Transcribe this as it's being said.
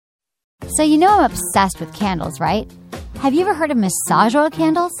So you know I'm obsessed with candles, right? Have you ever heard of massage oil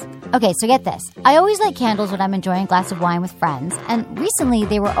candles? Okay, so get this. I always light candles when I'm enjoying a glass of wine with friends, and recently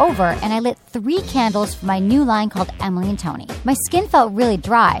they were over and I lit 3 candles for my new line called Emily and Tony. My skin felt really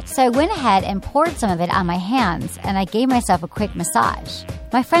dry, so I went ahead and poured some of it on my hands and I gave myself a quick massage.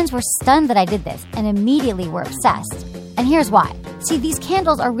 My friends were stunned that I did this and immediately were obsessed. And here's why. See, these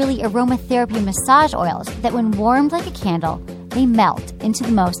candles are really aromatherapy massage oils that when warmed like a candle, they melt into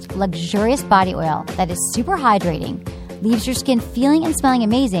the most luxurious body oil that is super hydrating, leaves your skin feeling and smelling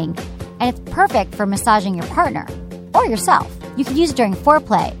amazing, and it's perfect for massaging your partner or yourself. You can use it during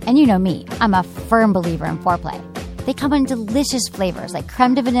foreplay, and you know me, I'm a firm believer in foreplay. They come in delicious flavors like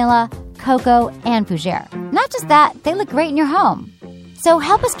creme de vanilla, cocoa, and fougere. Not just that, they look great in your home. So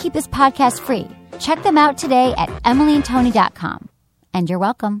help us keep this podcast free. Check them out today at emilyandtony.com. And you're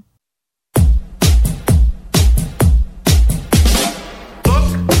welcome.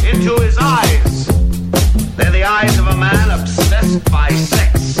 Look into his eyes. They're the eyes of a man obsessed by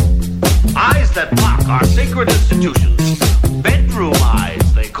sex. Eyes that mock our sacred institutions. Bedroom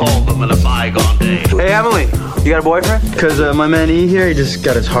eyes, they called them in a bygone day. Hey, Emily, you got a boyfriend? Because my man E here, he just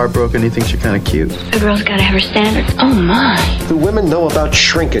got his heart broken. He thinks you're kind of cute. A girl's got to have her standards. Oh, my. Do women know about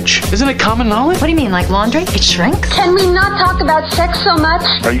shrinkage? Isn't it common knowledge? What do you mean, like laundry? It shrinks? Can we not talk about sex so much?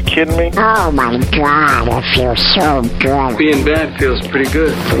 Are you kidding me? Oh my God, I feel so good. Being bad feels pretty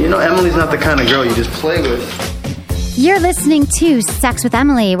good. But you know, Emily's not the kind of girl you just play with. You're listening to Sex with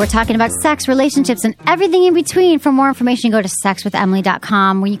Emily. We're talking about sex, relationships, and everything in between. For more information, go to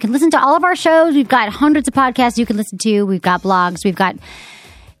sexwithemily.com, where you can listen to all of our shows. We've got hundreds of podcasts you can listen to. We've got blogs. We've got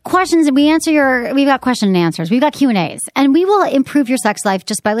questions, and we've got question and answers. We've got Q&As. And we will improve your sex life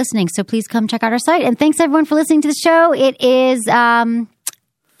just by listening. So please come check out our site. And thanks, everyone, for listening to the show. It is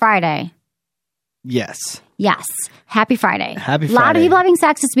Friday. Yes. Yes. Happy Friday. Happy Friday. A lot of people having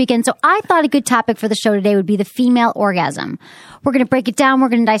sex this weekend. So I thought a good topic for the show today would be the female orgasm. We're going to break it down. We're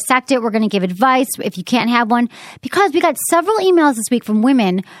going to dissect it. We're going to give advice if you can't have one. Because we got several emails this week from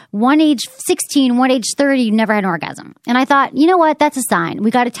women, one age 16, one age 30, who never had an orgasm. And I thought, you know what? That's a sign.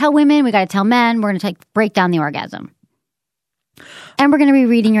 We got to tell women. We got to tell men. We're going to break down the orgasm. And we're going to be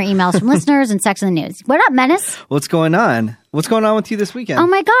reading your emails from listeners and Sex in the News. What up, Menace? What's going on? What's going on with you this weekend? Oh,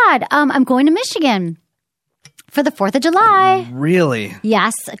 my God. I'm going to Michigan for the 4th of July. Really?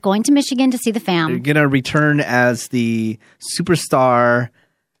 Yes, going to Michigan to see the fam. You're going to return as the superstar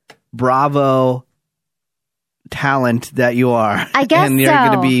Bravo talent that you are. I guess and you're so.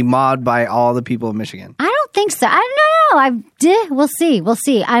 going to be mobbed by all the people of Michigan. I don't think so. I don't know. We'll see. We'll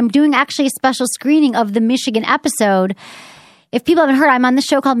see. I'm doing actually a special screening of the Michigan episode. If people haven't heard, I'm on the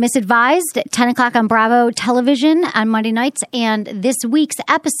show called Misadvised at 10 o'clock on Bravo Television on Monday nights. And this week's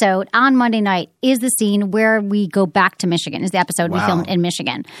episode on Monday night is the scene where we go back to Michigan, is the episode we filmed in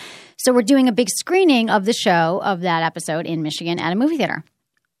Michigan. So we're doing a big screening of the show of that episode in Michigan at a movie theater.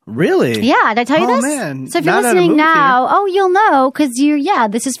 Really? Yeah. Did I tell you this? Man. So if you're Not at a listening movie now, theater. you'll know because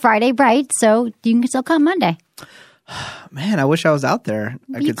this is Friday, right? So you can still come Monday. Man, I wish I was out there.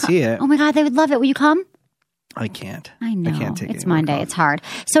 I could see it. Oh my God, they would love it. Will you come? I can't. I know. I can't take it. It's Monday. It's hard.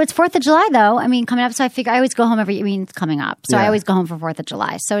 So it's 4th of July, though. I mean, coming up. So I figure I always go home it's coming up. So I always go home for 4th of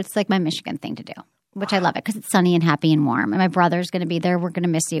July. So it's like my Michigan thing to do, which I love it because it's sunny and happy and warm. And my brother's going to be there. We're going to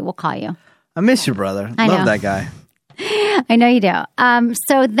miss you. We'll call you. I miss your brother. I Love know. that guy. I know you do.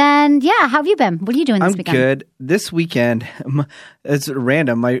 So then, how have you been? What are you doing this weekend? I'm good. This weekend, it's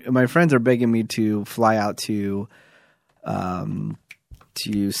random. My friends are begging me to fly out to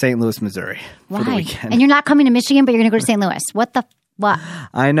St. Louis, Missouri for the weekend. And you're not coming to Michigan, but you're going to go to St. Louis. What?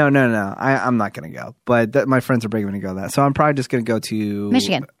 I know. No. I'm not going to go. But my friends are begging me to go that. So I'm probably just going to go to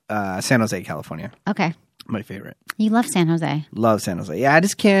Michigan. San Jose, California. Okay. My favorite. You love San Jose. Love San Jose. Yeah, I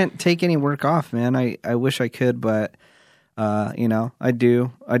just can't take any work off, man. I wish I could, but I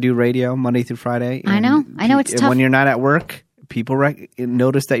do radio Monday through Friday. I know it's tough. When you're not at work, people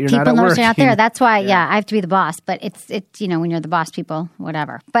notice that you're not at work. People notice you're not there. That's why, I have to be the boss. But it's when you're the boss, people,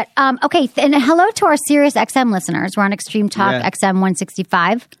 whatever. But, okay. And hello to our Sirius XM listeners. We're on Extreme Talk XM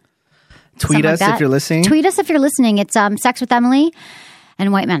 165. Tweet us if you're listening. Tweet us if you're listening. It's Sex with Emily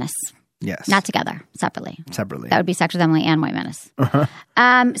and White Menace. Yes. Not together. Separately. Separately. That would be Sex with Emily and White Menace.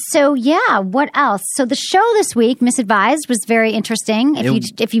 So, what else? So, the show this week, Misadvised, was very interesting.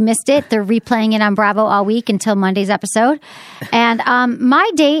 If you missed it, they're replaying it on Bravo all week until Monday's episode. And my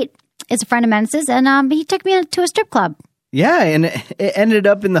date is a friend of Menace's, and he took me to a strip club. Yeah, and it ended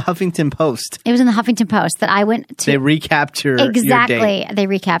up in the Huffington Post. It was in the Huffington Post that I went to. They recapped your date. They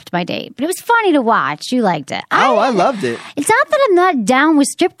recapped my date. But it was funny to watch. You liked it. I loved it. It's not that I'm not down with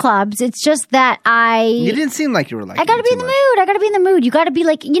strip clubs. It's just that You didn't seem like you were like I gotta be in the mood. I gotta be in the mood. You gotta be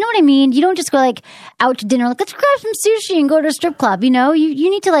like, you know what I mean? You don't just go like out to dinner, like, let's grab some sushi and go to a strip club. You know? You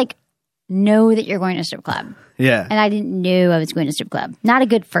need to like know that you're going to a strip club. Yeah. And I didn't know I was going to a strip club. Not a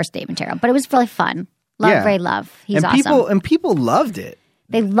good first date material, but it was really fun. Ray Love. He's awesome. People loved it.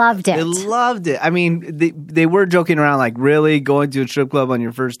 They loved it. They loved it. I mean, they were joking around, like, really going to a strip club on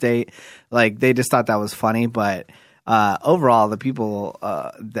your first date. Like, they just thought that was funny. But overall, the people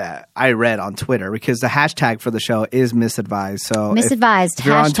that I read on Twitter, because the hashtag for the show is misadvised. So misadvised. If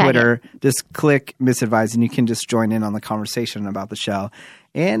you're on Twitter, just click misadvised and you can just join in on the conversation about the show.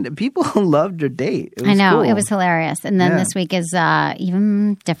 And people loved your date. It was cool. It was hilarious. And then this week is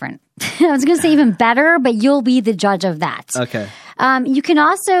even different. I was going to say even better, but you'll be the judge of that. Okay. You can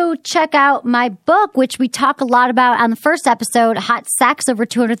also check out my book, which we talk a lot about on the first episode, Hot Sex, Over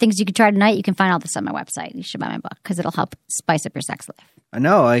 200 Things You Can Try Tonight. You can find all this on my website. You should buy my book because it'll help spice up your sex life. I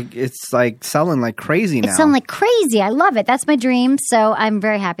know. It's like selling like crazy now. It's selling like crazy. I love it. That's my dream. So I'm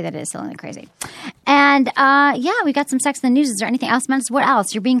very happy that it is selling like crazy. And we got some sex in the news. Is there anything else, man? What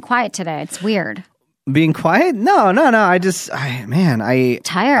else? You're being quiet today. It's weird. Being quiet? No. I'm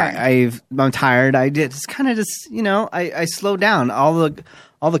tired. I did. It's kind of just, I slow down. All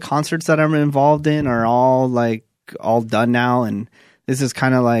the concerts that I'm involved in are all done now, and this is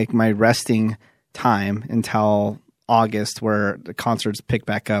kind of like my resting time until August, where the concerts pick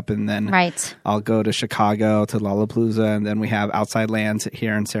back up, and then I'll go to Chicago to Lollapalooza, and then we have Outside Lands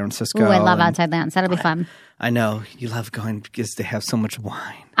here in San Francisco. Ooh, I love Outside Lands. That'll be fun. I know you love going because they have so much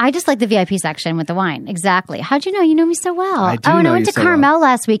wine. I just like the VIP section with the wine. Exactly. How'd you know? You know me so well. I do and know I went to Carmel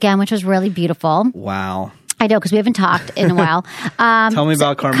last weekend, which was really beautiful. Wow. I know, because we haven't talked in a while. Tell me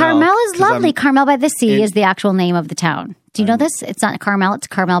about Carmel. Carmel is lovely. Carmel by the Sea is the actual name of the town. Do you know this? It's not Carmel. It's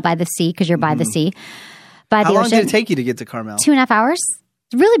Carmel by the Sea because you're by the sea. By the How long ocean. did it take you to get to Carmel? 2.5 hours.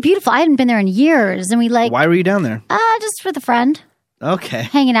 It's really beautiful. I hadn't been there in years. And we Why were you down there? Just with a friend. Okay.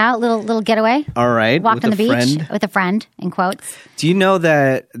 Hanging out, little getaway. All right. Walked on the beach with a friend, in quotes. Do you know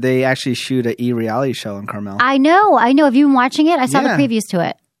that they actually shoot an e-reality show in Carmel? I know. Have you been watching it? I saw the previews to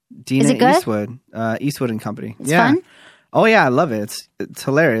it. Dina Is it good? Eastwood and Company. It's fun? Oh, yeah. I love it. It's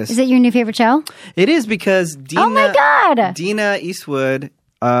hilarious. Is it your new favorite show? It is because Dina... Oh, my God! Dina Eastwood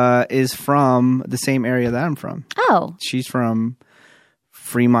is from the same area that I'm from. Oh. She's from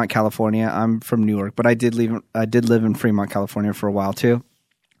Fremont, California. I'm from Newark, but I did live in Fremont, California for a while too.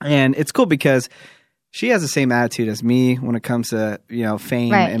 And it's cool because she has the same attitude as me when it comes to,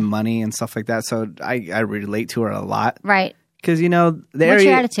 fame and money and stuff like that. So I relate to her a lot. Right. Because, What's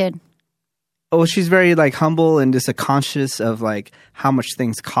your attitude? Oh, she's very humble and just conscious of how much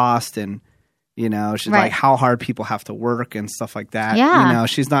things cost, and she's like how hard people have to work and stuff like that. Yeah.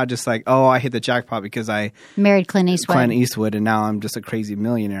 She's not just I hit the jackpot because I married Clint Eastwood and now I'm just a crazy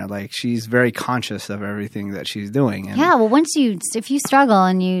millionaire. She's very conscious of everything that she's doing. And well, if you struggle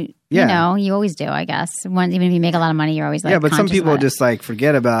and you always do, I guess. Even if you make a lot of money, you're always but some people just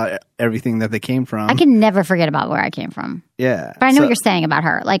forget about everything that they came from. I can never forget about where I came from. Yeah. But I know what you're saying about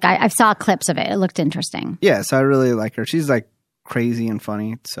her. I saw clips of it. It looked interesting. Yeah, so I really like her. She's crazy and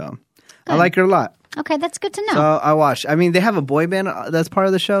funny, so I like her a lot. Okay, that's good to know. So I watched. I mean, they have a boy band that's part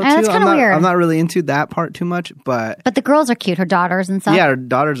of the show too. That's kind of weird. I'm not really into that part too much, but the girls are cute. Her daughters and stuff. Yeah, her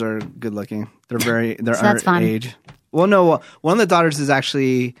daughters are good looking. They're so that's fun. Age. Well, no, one of the daughters is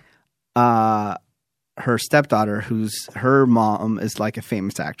actually her stepdaughter, her mom is a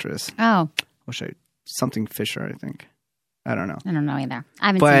famous actress. Oh, something Fisher, I think. I don't know. I don't know either. I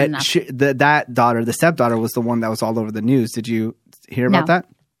haven't seen enough. But that daughter, the stepdaughter, was the one that was all over the news. Did you hear about that?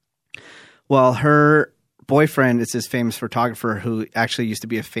 Well, her boyfriend is this famous photographer who actually used to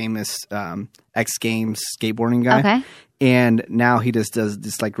be a famous X Games skateboarding guy. Okay. And now he just does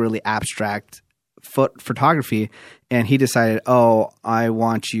this really abstract photography. And he decided, I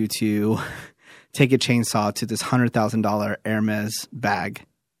want you to take a chainsaw to this $100,000 Hermes bag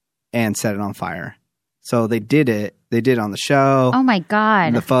and set it on fire. So they did it. They did it on the show. Oh, my God.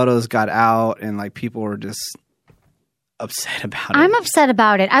 And the photos got out and people were just upset about it. I'm upset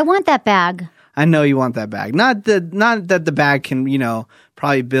about it. I want that bag. I know you want that bag. Not that the bag can,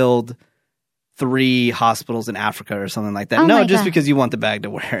 probably build 3 hospitals in Africa or something like that. Oh no, just because you want the bag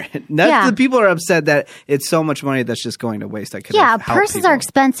to wear it. The people are upset that it's so much money that's just going to waste. Purses are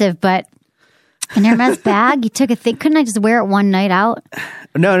expensive, but an Hermes bag, you took a thing. Couldn't I just wear it one night out?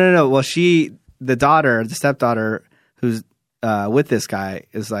 No. Well, the stepdaughter, who's with this guy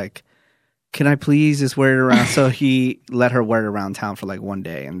is can I please just wear it around? So he let her wear it around town for like one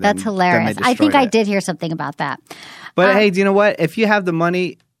day. And then, That's hilarious. I think I did hear something about that. But hey, do you know what? If you have the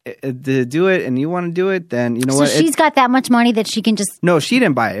money to do it and you want to do it, then you know what? So she's got that much money that she can just... No, she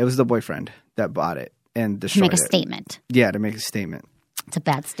didn't buy it. It was the boyfriend that bought it and destroyed it. To make a statement. Yeah, to make a statement. It's a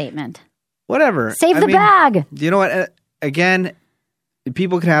bad statement. Whatever. Save the bag. You know what? Again,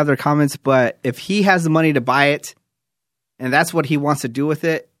 people can have their comments, but if he has the money to buy it and that's what he wants to do with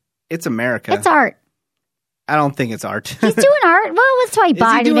it, it's America. It's art. I don't think it's art. He's doing art. Well, that's why he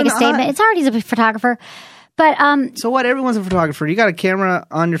bought it to make a statement. It's art. He's a photographer. But so what? Everyone's a photographer. You got a camera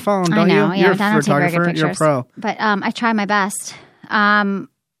on your phone, don't you? Yeah, You're a I don't take very good photographer. pictures. You're a pro. But I try my best.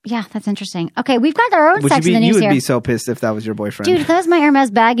 Yeah, that's interesting. Okay, we've got our own sex in the news here. You would here. be so pissed if that was your boyfriend. Dude, if that was my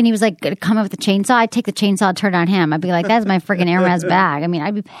Hermes bag and he was like going to come up with a chainsaw, I'd take the chainsaw and turn it on him. I'd be like, that's my freaking Hermes bag. I mean,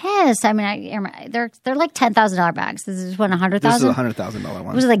 I'd be pissed. I mean, they're like $10,000 bags. This is what, $100,000? This is a $100,000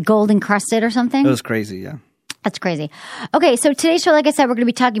 one. Was it like gold encrusted or something? It was crazy, yeah. That's crazy. Okay, so today's show, like I said, we're going to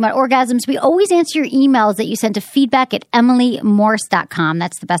be talking about orgasms. We always answer your emails that you send to feedback@emilymorse.com.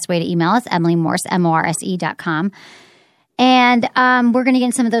 That's the best way to email us, emilymorse, MORSE.com. And we're going to get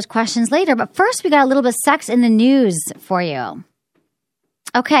into some of those questions later. But first, we got a little bit of sex in the news for you.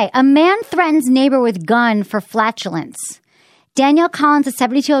 Okay, a man threatens neighbor with gun for flatulence. Daniel Collins, a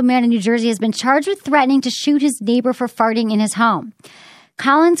 72-year-old man in New Jersey, has been charged with threatening to shoot his neighbor for farting in his home.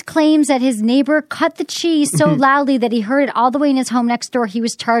 Collins claims that his neighbor cut the cheese so loudly that he heard it all the way in his home next door. He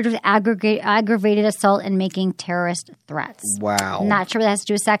was charged with aggravated assault and making terrorist threats. Wow. I'm not sure what that has to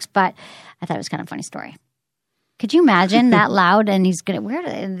do with sex, but I thought it was kind of a funny story. Could you imagine that loud? And he's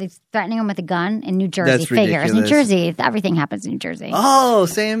threatening him with a gun in New Jersey. That's ridiculous. New Jersey, everything happens in New Jersey. Oh,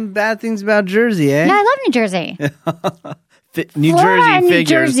 saying bad things about Jersey, eh? Yeah, I love New Jersey. New Florida Jersey and New figures.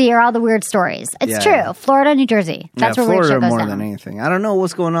 Jersey are all the weird stories. It's true. Florida, New Jersey. That's where Florida weird shit goes more down. than anything. I don't know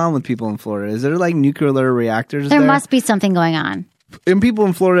what's going on with people in Florida. Is there like nuclear reactors there? There must be something going on. And people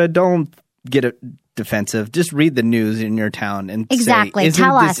in Florida don't get defensive. Just read the news in your town and exactly. say,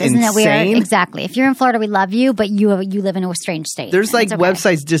 Tell us, isn't it weird? Insane? Exactly. If you're in Florida, we love you, but you live in a strange state. There's like okay.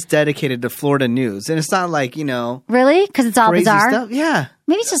 websites just dedicated to Florida news, and it's not like really because it's all crazy bizarre. Stuff. Yeah,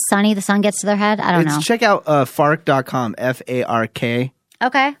 maybe it's just sunny. The sun gets to their head. I don't know. Check out FARC.com, FARK.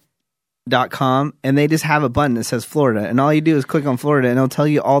 Okay. .com, and they just have a button that says Florida, and all you do is click on Florida, and it'll tell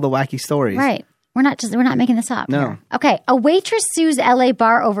you all the wacky stories. Right. We're not making this up. No. Here. Okay. A waitress sues LA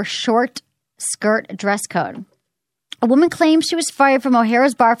bar over short skirt dress code. A woman claims she was fired from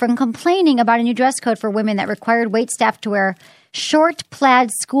O'Hara's bar for complaining about a new dress code for women that required waitstaff to wear short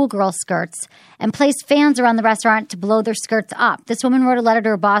plaid schoolgirl skirts and placed fans around the restaurant to blow their skirts up. This woman wrote a letter to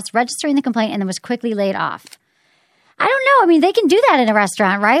her boss registering the complaint and then was quickly laid off. I don't know. I mean, they can do that in a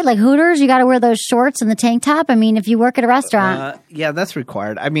restaurant, right? Like Hooters, you got to wear those shorts and the tank top. I mean, if you work at a restaurant. Yeah, that's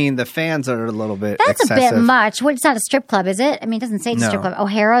required. I mean, the fans are a little bit That's excessive. a bit much. It's not a strip club, is it? I mean, it doesn't say it's a strip No. club.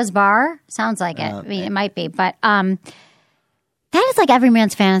 O'Hara's bar? Sounds like it. I mean, it might be. But that is like every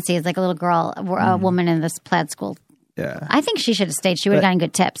man's fantasy is like a little girl, a woman in this plaid school. Yeah. I think she should have stayed. She would have gotten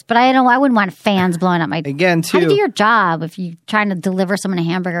good tips. But I wouldn't want fans blowing up my... Again, too... How do you do your job if you're trying to deliver someone a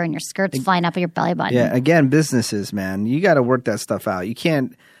hamburger and your skirt's flying up at your belly button? Yeah, again, businesses, man. You got to work that stuff out. You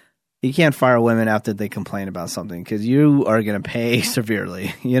can't fire women after they complain about something because you are going to pay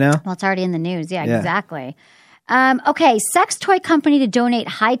severely, you know? Well, it's already in the news. Yeah. Exactly. Okay, sex toy company to donate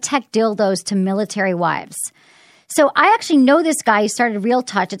high-tech dildos to military wives. So I actually know this guy who started Real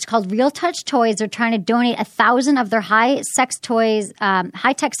Touch. It's called Real Touch Toys. They're trying to donate 1,000 of their high-tech sex toys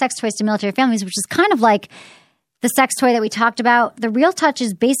to military families, which is kind of like the sex toy that we talked about. The Real Touch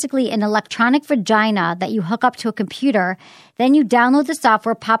is basically an electronic vagina that you hook up to a computer. Then you download the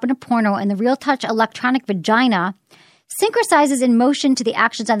software, pop in a porno, and the Real Touch electronic vagina synchronizes in motion to the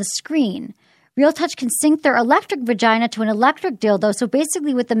actions on the screen. Real Touch can sync their electric vagina to an electric dildo. So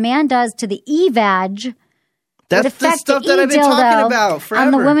basically what the man does to the e-vag... That's the stuff that I've been talking about forever.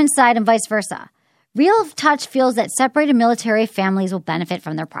 On the women's side and vice versa. Real Touch feels that separated military families will benefit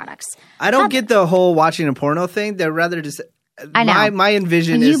from their products. I don't get the whole watching a porno thing. They're rather just... I know. My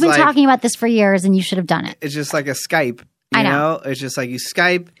envision You've is been like... talking about this for years and you should have done it. It's just like a Skype. I You know. know? It's just like you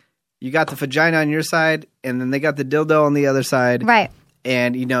Skype, you got the vagina on your side, and then they got the dildo on the other side. Right.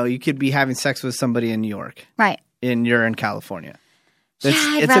 And, you could be having sex with somebody in New York. Right. You're in California.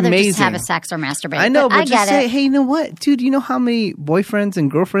 I'd it's rather amazing. just have a sex or masturbate. I know, but I just get say, it. hey, you know what? Dude, you know how many boyfriends and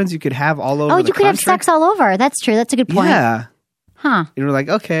girlfriends you could have all over the you could have country? sex all over. That's true. That's a good point. Yeah. Huh. You're like,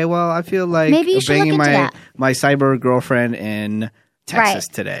 okay, well, I feel like Maybe you should banging look into that. my cyber girlfriend in Texas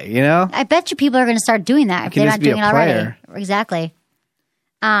today, you know? I bet you people are going to start doing that if can they're just not be doing a it already. player. Exactly.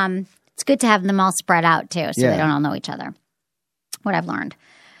 It's good to have them all spread out too, so Yeah. they don't all know each other. What I've learned.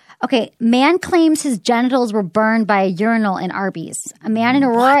 Okay, man claims his genitals were burned by a urinal in Arby's. A man in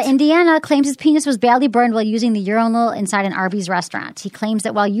Aurora, Indiana, claims his penis was badly burned while using the urinal inside an Arby's restaurant. He claims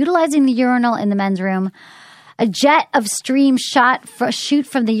that while utilizing the urinal in the men's room, a jet of steam shoot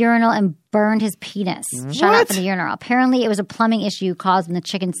from the urinal and burned his penis. Shot out from the urinal. Apparently, it was a plumbing issue caused when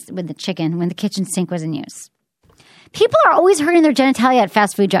the kitchen sink was in use. People are always hurting their genitalia at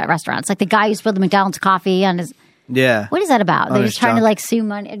fast food restaurants, like the guy who spilled the McDonald's coffee on his. Yeah. What is that about? They're just trying to sue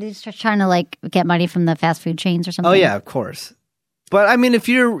money. They're just trying to get money from the fast food chains or something. Oh yeah, of course. But I mean, if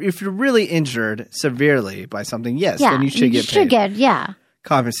you're really injured severely by something, yes, then you should get paid.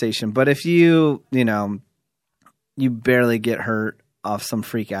 Compensation. But if you barely get hurt off some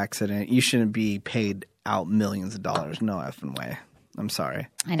freak accident, you shouldn't be paid out millions of dollars. No effing way. I'm sorry.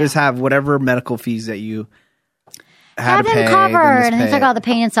 Just have whatever medical fees that you had to pay. Covered, and they took all the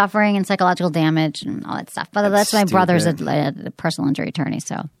pain and suffering and psychological damage and all that stuff. But that's my brother's a personal injury attorney,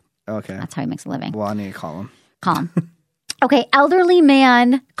 so that's how he makes a living. Well, I need to call him. Okay, elderly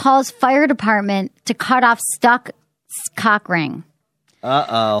man calls fire department to cut off stuck cock ring.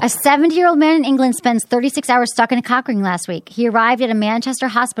 Uh-oh. A 70-year-old man in England spends 36 hours stuck in a cock ring last week. He arrived at a Manchester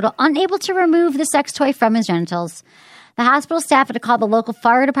hospital unable to remove the sex toy from his genitals. The hospital staff had to call the local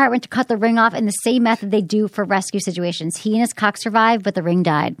fire department to cut the ring off in the same method they do for rescue situations. He and his cock survived, but the ring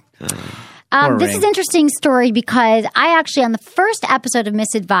died. This is an interesting story because I actually, on the first episode of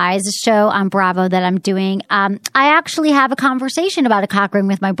Misadvised, a show on Bravo that I'm doing, I actually have a conversation about a cock ring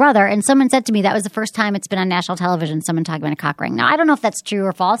with my brother. And someone said to me that was the first time it's been on national televione, someone talking about a cock ring. Now, I don't know if that's true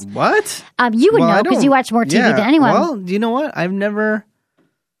or false. What? You would know because you watch more TV than anyone. Well, you know what? I never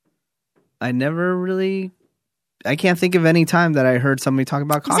really... I can't think of any time that I heard somebody talk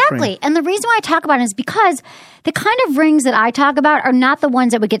about cock ring. Exactly. And the reason why I talk about it is because the kind of rings that I talk about are not the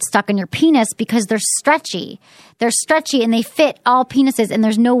ones that would get stuck in your penis because they're stretchy. They're stretchy and they fit all penises and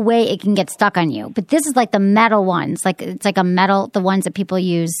there's no way it can get stuck on you. But this is like the metal ones. It's like a metal, the ones that people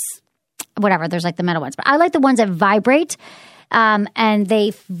use, whatever. There's like the metal ones. But I like the ones that vibrate. And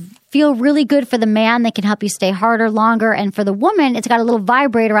they feel really good for the man. They can help you stay harder, longer. And for the woman, it's got a little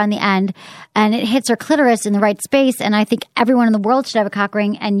vibrator on the end and it hits her clitoris in the right space. And I think everyone in the world should have a cock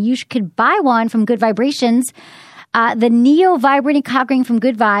ring. And you could buy one from Good Vibrations. The Neo Vibrating Cock Ring from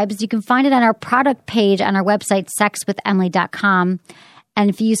Good Vibes. You can find it on our product page on our website, sexwithemily.com. And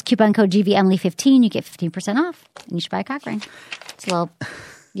if you use coupon code GVEmily15, you get 15% off. And you should buy a cock ring. It's a little,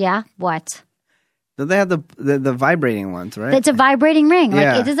 what? They have the vibrating ones, right? It's a vibrating ring.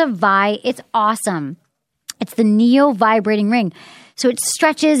 It is it's awesome. It's the Neo vibrating ring. So it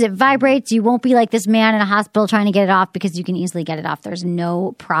stretches, it vibrates. You won't be like this man in a hospital trying to get it off because you can easily get it off. There's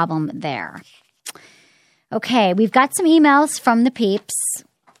no problem there. Okay, we've got some emails from the peeps.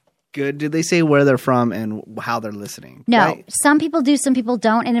 Good. Did they say where they're from and how they're listening? No. Right? Some people do, some people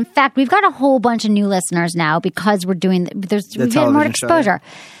don't. And in fact, we've got a whole bunch of new listeners now because we're doing we've had more exposure.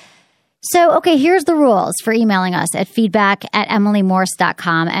 So, okay, here's the rules for emailing us at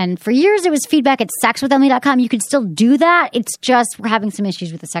feedback@emilymorse.com. And for years, it was feedback@sexwithemily.com. You could still do that. It's just we're having some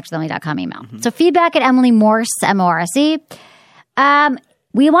issues with the sexwithemily.com email. Mm-hmm. So, feedback@emilymorse, M-O-R-S-E.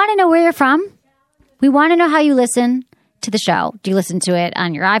 We want to know where you're from. We want to know how you listen to the show. Do you listen to it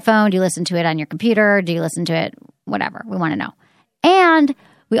on your iPhone? Do you listen to it on your computer? Do you listen to it? Whatever. We want to know. And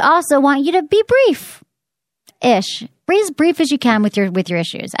we also want you to be brief-ish. Be as brief as you can with your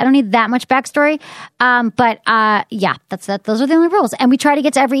issues. I don't need that much backstory, but that's that. Those are the only rules. And we try to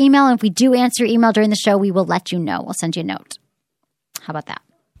get to every email. And if we do answer your email during the show, we will let you know. We'll send you a note. How about that?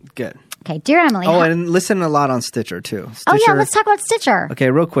 Good. Okay, dear Emily. Oh, and listen a lot on Stitcher too. Stitcher, let's talk about Stitcher.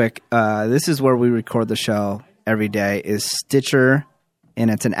 Okay, real quick. This is where we record the show every day. Is Stitcher,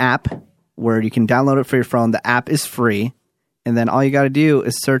 and it's an app where you can download it for your phone. The app is free, and then all you got to do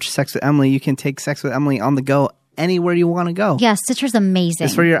is search Sex with Emily. You can take Sex with Emily on the go. Anywhere you want to go. Yeah, Stitcher's amazing.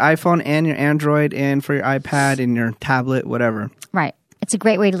 It's for your iPhone and your Android and for your iPad and your tablet, whatever. Right. It's a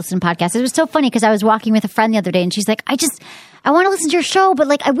great way to listen to podcasts. It was so funny because I was walking with a friend the other day and she's like, I want to listen to your show, but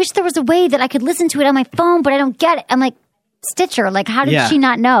I wish there was a way that I could listen to it on my phone, but I don't get it. I'm like, Stitcher, how did she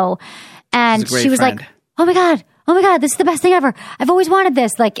not know? And she was like, oh my God, this is the best thing ever. I've always wanted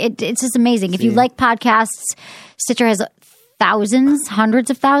this. It's just amazing. If you like podcasts, Stitcher has thousands, hundreds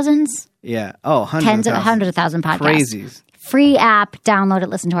of thousands. Yeah. Oh, hundreds of thousands podcasts. Crazies. Free app. Download it.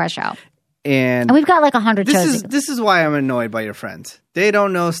 Listen to our show. And we've got 100 shows. This is why I'm annoyed by your friends. They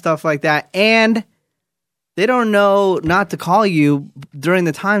don't know stuff like that. And they don't know not to call you during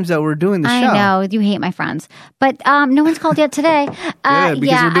the times that we're doing the show. I know. You hate my friends. But no one's called yet today. Good,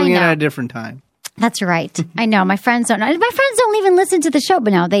 because we're doing it at a different time. That's right. I know. My friends don't know. My friends don't even listen to the show.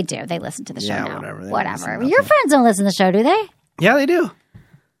 But no, they do. They listen to the show now. Whatever. Whatever. Your friends don't listen to the show, do they? Yeah, they do.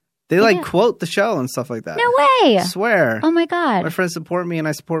 They like quote the show and stuff like that. No way. I swear. Oh my God. My friends support me and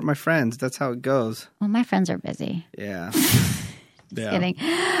I support my friends. That's how it goes. Well, my friends are busy. Yeah. Kidding.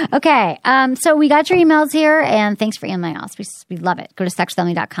 Okay. So we got your emails here, and thanks for emailing us. We love it. Go to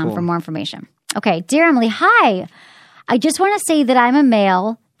sexwithemily.com for more information. Okay. Dear Emily, hi. I just want to say that I'm a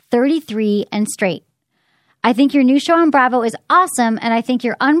male, 33, and straight. I think your new show on Bravo is awesome, and I think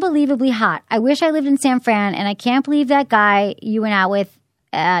you're unbelievably hot. I wish I lived in San Fran, and I can't believe that guy you went out with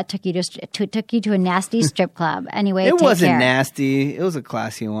took you to a nasty strip club. Anyway, it wasn't care. nasty. It was a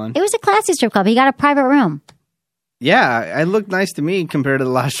classy one. It was a classy strip club. He got a private room. Yeah, it looked nice to me compared to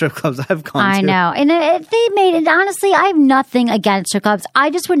the last strip clubs I've gone to. I know. And if they made it, honestly, I have nothing against strip clubs.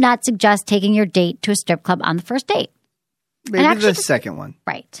 I just would not suggest taking your date to a strip club on the first date. Maybe the second one.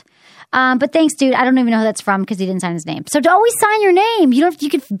 Right. But thanks, dude. I don't even know who that's from because he didn't sign his name. So to always sign your name. You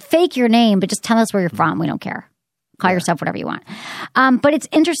can fake your name, but just tell us where you're from. We don't care. Call yourself whatever you want. But it's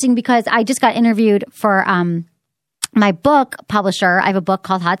interesting because I just got interviewed for my book publisher. I have a book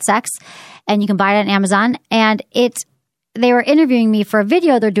called Hot Sex, and you can buy it on Amazon. And they were interviewing me for a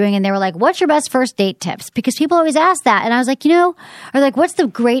video they're doing, and they were like, "What's your best first date tips?" Because people always ask that, and I was like, or like, "What's the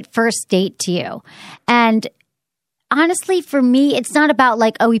great first date to you?" And honestly, for me, it's not about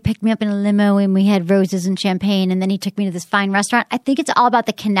like, oh, he picked me up in a limo and we had roses and champagne and then he took me to this fine restaurant. I think it's all about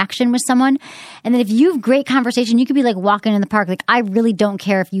the connection with someone. And then if you have great conversation, you could be like walking in the park. Like, I really don't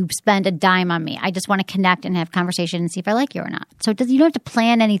care if you spend a dime on me. I just want to connect and have conversation and see if I like you or not. So you don't have to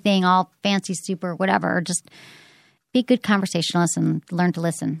plan anything all fancy, super, whatever. Just be a good conversationalist and learn to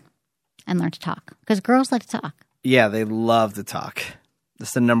listen and learn to talk. Because girls like to talk. Yeah, they love to talk.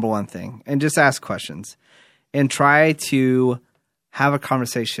 That's the number one thing. And just ask questions. And try to have a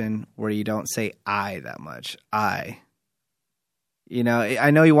conversation where you don't say I that much. I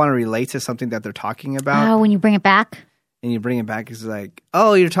know you want to relate to something that they're talking about. Oh, when you bring it back? And you bring it back, it's like,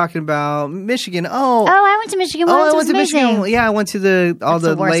 oh, you're talking about Michigan. Oh, I went to Michigan once. I went to Michigan. Yeah, I went to all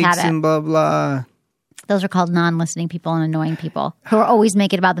the lakes habit. And blah, blah. Those are called non-listening people and annoying people who are always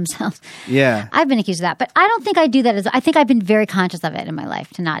making it about themselves. Yeah. I've been accused of that, but I don't think I do that. I think I've been very conscious of it in my life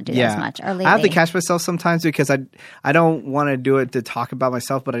to not do that as much. Or lately. I have to catch myself sometimes because I don't want to do it to talk about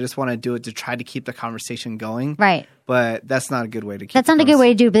myself, but I just want to do it to try to keep the conversation going. Right. But that's not a good way to keep That's not a good way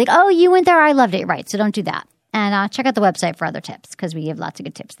to do it. Be like, oh, you went there. I loved it. Right. So don't do that. And check out the website for other tips because we give lots of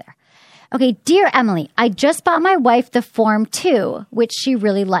good tips there. Okay, dear Emily, I just bought my wife the Form 2, which she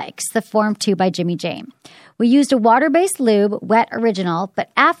really likes, the Form 2 by Jimmy Jane. We used a water-based lube, wet original, but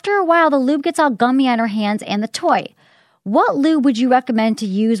after a while the lube gets all gummy on her hands and the toy. What lube would you recommend to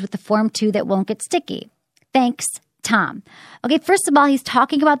use with the Form 2 that won't get sticky? Thanks, Tom. Okay, first of all, he's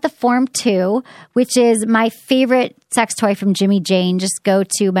talking about the Form 2, which is my favorite sex toy from Jimmy Jane. Just go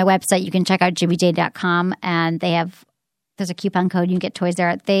to my website. You can check out jimmyjane.com, and there's a coupon code. You can get toys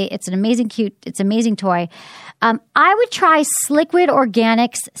there. It's an amazing toy. I would try Sliquid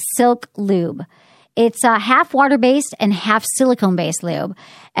Organics Silk Lube. It's half water-based and half silicone-based lube.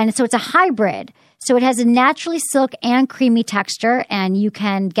 And so it's a hybrid. So it has a naturally silk and creamy texture, and you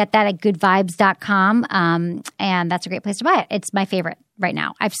can get that at goodvibes.com. And that's a great place to buy it. It's my favorite right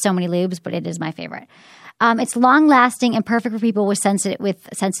now. I have so many lubes, but it is my favorite. It's long-lasting and perfect for people with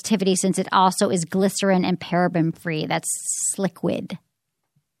sensitivity since it also is glycerin and paraben-free. That's Sliquid.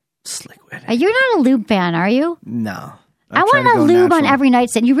 You're not a lube fan, are you? No. I want a lube natural. On every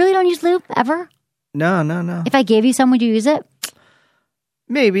nightstand. You really don't use lube ever? No. If I gave you some, would you use it?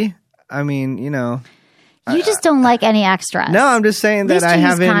 Maybe. I mean, You just don't like any extras. No, I'm just saying that I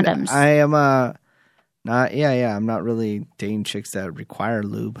haven't. Condoms. I am not. Yeah. I'm not really dating chicks that require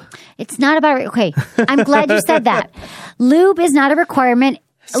lube. It's not about. Okay, I'm glad you said that. Lube is not a requirement.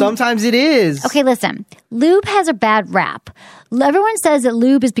 Sometimes it is. Okay, listen. Lube has a bad rap. Everyone says that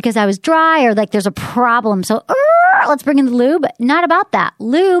lube is because I was dry or like there's a problem. So let's bring in the lube. Not about that.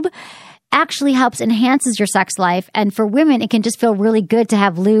 Lube actually enhances your sex life. And for women, it can just feel really good to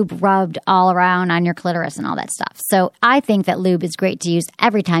have lube rubbed all around on your clitoris and all that stuff. So I think that lube is great to use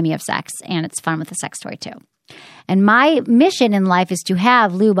every time you have sex. And it's fun with a sex toy too. And my mission in life is to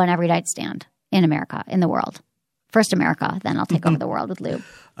have lube on every nightstand in America, in the world. First America, then I'll take over the world with lube.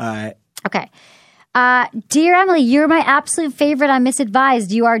 All right. Okay. Dear Emily, you're my absolute favorite on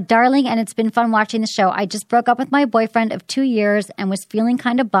Misadvised. You are darling, and it's been fun watching the show. I just broke up with my boyfriend of 2 years and was feeling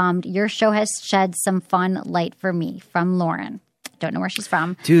kind of bummed. Your show has shed some fun light for me. From Lauren. Don't know where she's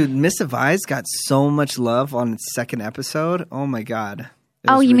from. Dude, Misadvised got so much love on its second episode. Oh, my God.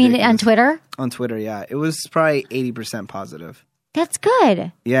 Oh, you mean it on Twitter? On Twitter, yeah. It was probably 80% positive. That's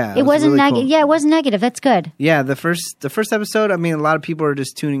good. Yeah. It wasn't really negative. Cool. Yeah, it wasn't negative. That's good. Yeah, the first episode, I mean, a lot of people are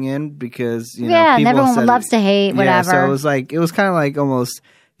just tuning in because, and everyone loves to hate, whatever. Yeah, so it was kind of like almost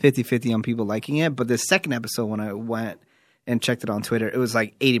 50-50 on people liking it. But the second episode, when I went and checked it on Twitter, it was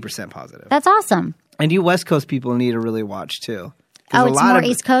like 80% positive. That's awesome. And you West Coast people need to really watch too. Oh, it's more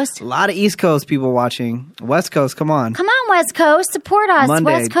East Coast? A lot of East Coast people watching. West Coast, come on. Come on, West Coast. Support us.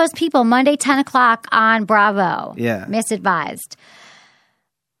 Monday. West Coast people, Monday, 10 o'clock on Bravo. Yeah. Misadvised.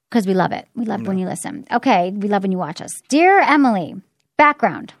 Because we love it. We love when you listen. Okay, we love when you watch us. Dear Emily,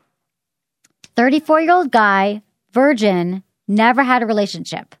 background. 34-year-old guy, virgin, never had a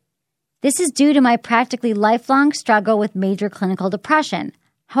relationship. This is due to my practically lifelong struggle with major clinical depression.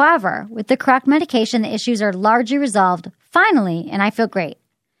 However, with the correct medication, the issues are largely resolved, finally, and I feel great.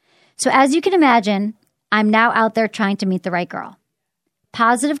 So as you can imagine, I'm now out there trying to meet the right girl.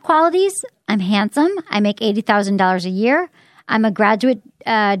 Positive qualities, I'm handsome. I make $80,000 a year. I'm a graduate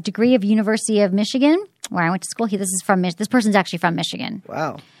degree of University of Michigan, where I went to school. This person's actually from Michigan.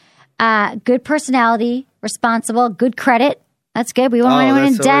 Wow. Good personality, responsible, good credit. That's good. We won't want anyone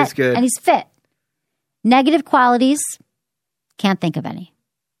in debt. Good. And he's fit. Negative qualities, can't think of any.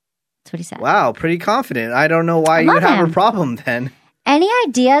 That's what he said. Wow, pretty confident. I don't know why you would have a problem then. Any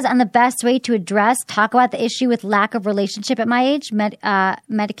ideas on the best way to talk about the issue with lack of relationship at my age,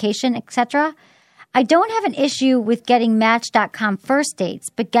 medication, etc.? I don't have an issue with getting Match.com first dates,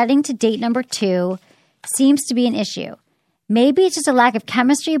 but getting to date number 2 seems to be an issue. Maybe it's just a lack of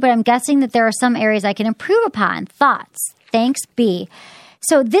chemistry, but I'm guessing that there are some areas I can improve upon. Thoughts? Thanks, B.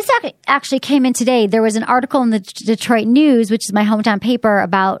 So this actually came in today. There was an article in the Detroit News, which is my hometown paper,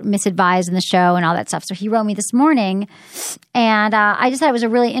 about Misadvised in the show and all that stuff. So he wrote me this morning, and I just thought it was a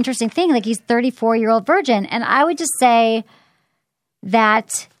really interesting thing. Like, he's 34-year-old virgin. And I would just say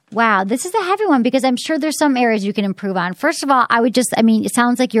that, wow, this is a heavy one because I'm sure there's some areas you can improve on. First of all, it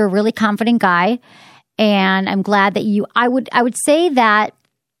sounds like you're a really confident guy, and I'm glad that I would say that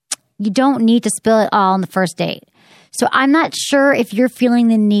you don't need to spill it all on the first date. So I'm not sure if you're feeling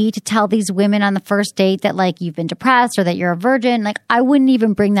the need to tell these women on the first date that, like, you've been depressed or that you're a virgin. Like, I wouldn't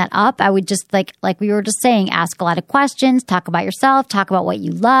even bring that up. I would just, like we were just saying, ask a lot of questions, talk about yourself, talk about what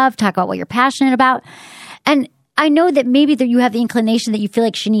you love, talk about what you're passionate about. And I know that maybe that you have the inclination that you feel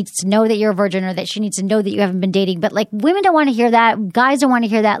like she needs to know that you're a virgin or that she needs to know that you haven't been dating. But, like, women don't want to hear that. Guys don't want to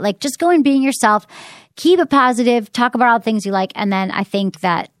hear that. Like, just go and being yourself. Keep it positive. Talk about all the things you like. And then I think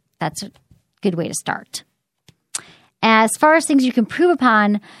that that's a good way to start. As far as things you can improve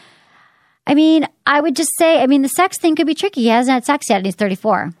upon, I mean, I would just say, the sex thing could be tricky. He hasn't had sex yet and he's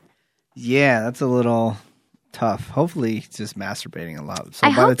 34. Yeah, that's a little tough. Hopefully he's just masturbating a lot. So I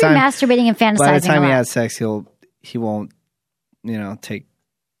hope you're masturbating and fantasizing a lot. By the time he has sex, he won't, take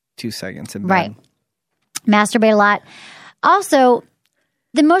 2 seconds in bed. Right. Masturbate a lot. Also,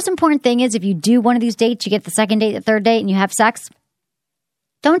 the most important thing is if you do one of these dates, you get the second date, the third date, and you have sex,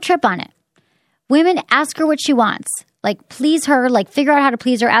 don't trip on it. Women, ask her what she wants. Like, please her, like, figure out how to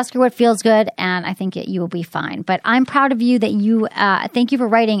please her, ask her what feels good, and I think you will be fine. But I'm proud of you that thank you for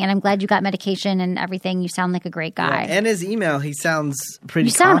writing, and I'm glad you got medication and everything. You sound like a great guy. Yeah, and his email, he sounds pretty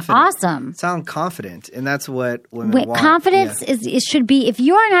confident. You sound awesome. Sound confident, and that's what women want. Confidence should be, if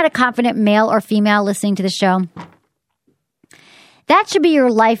you are not a confident male or female listening to the show, that should be your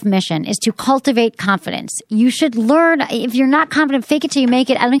life mission, is to cultivate confidence. You should learn, if you're not confident, fake it till you make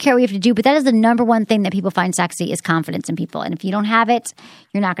it. I don't care what you have to do, but that is the number one thing that people find sexy is confidence in people. And if you don't have it,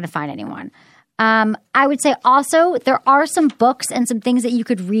 you're not going to find anyone. I would say also there are some books and some things that you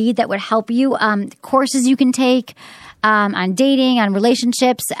could read that would help you. Courses you can take on dating, on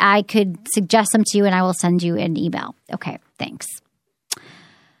relationships. I could suggest them to you and I will send you an email. Okay, thanks.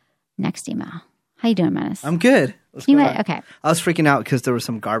 Next email. How you doing, Menace? I'm good. Okay. I was freaking out because there was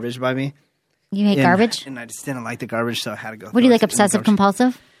some garbage by me. You hate garbage? And I just didn't like the garbage, so I had to go. What do you like, obsessive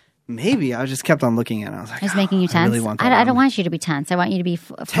compulsive? Maybe. I just kept on looking at it. I was like, it's making you tense? I really want I don't want you to be tense. I want you to be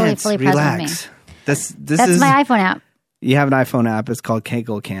fully present relax. with me. That's my iPhone app. You have an iPhone app. It's called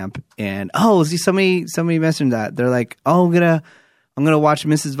Kegel Camp. And somebody mentioned that. They're like, oh, I'm gonna watch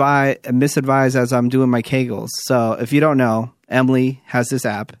Misadvised as I'm doing my Kegels. So if you don't know, Emily has this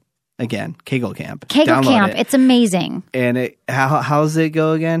app. Again, Kegel Camp. Kegel Camp. It's amazing. And how does it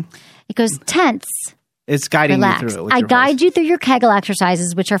go again? It goes tense. It's guiding relax. You through it with I your guide voice. you through your Kegel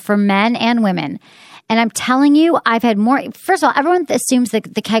exercises, which are for men and women. And I'm telling you, I've had more. First of all, everyone assumes that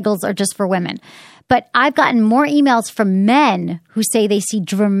the Kegels are just for women. But I've gotten more emails from men who say they see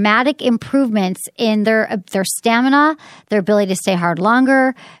dramatic improvements in their stamina, their ability to stay hard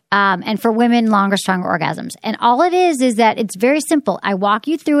longer, and for women, longer, stronger orgasms. And all it is that it's very simple. I walk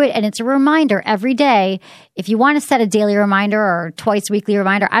you through it, and it's a reminder every day. If you want to set a daily reminder or twice weekly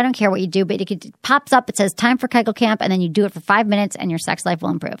reminder, I don't care what you do, but it pops up. It says time for Kegel Camp, and then you do it for 5 minutes, and your sex life will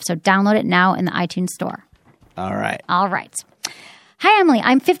improve. So download it now in the iTunes store. All right. Hi, Emily.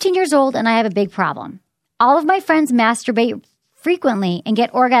 I'm 15 years old and I have a big problem. All of my friends masturbate frequently and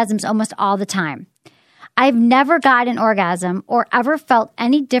get orgasms almost all the time. I've never got an orgasm or ever felt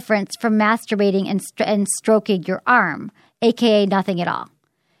any difference from masturbating and stroking your arm, aka nothing at all.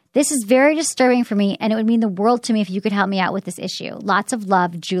 This is very disturbing for me, and it would mean the world to me if you could help me out with this issue. Lots of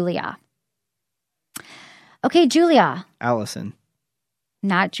love, Julia. Okay, Julia. Allison.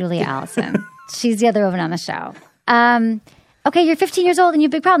 Not Julia Allison. She's the other woman on the show. Okay, you're 15 years old and you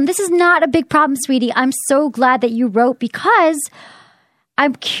have a big problem. This is not a big problem, sweetie. I'm so glad that you wrote because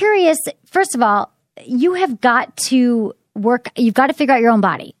I'm curious. First of all, you have got to work. You've got to figure out your own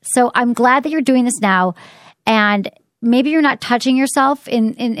body. So I'm glad that you're doing this now. And maybe you're not touching yourself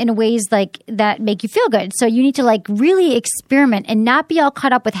in ways like that make you feel good. So you need to like really experiment and not be all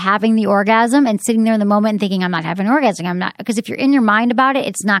caught up with having the orgasm and sitting there in the moment and thinking, I'm not having an orgasm. I'm not, because if you're in your mind about it,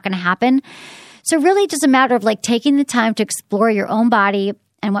 it's not going to happen. So really just a matter of like taking the time to explore your own body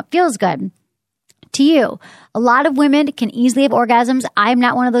and what feels good to you. A lot of women can easily have orgasms. I'm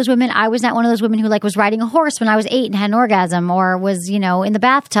not one of those women. I was not one of those women who like was riding a horse when I was 8 and had an orgasm, or was, in the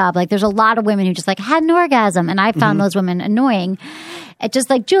bathtub. Like there's a lot of women who just like had an orgasm, and I found those women annoying. Just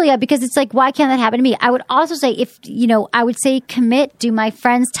like Julia, because it's like, why can't that happen to me? I would also say I would say commit, do my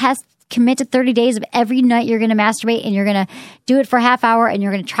friend's test, commit to 30 days of every night you're going to masturbate, and you're going to do it for a half hour, and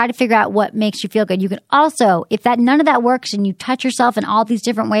you're going to try to figure out what makes you feel good. You can also, if none of that works and you touch yourself in all these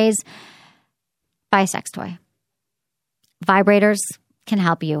different ways, buy a sex toy. Vibrators can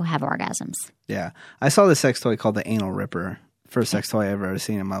help you have orgasms. Yeah. I saw the sex toy called the anal ripper. First sex toy I've ever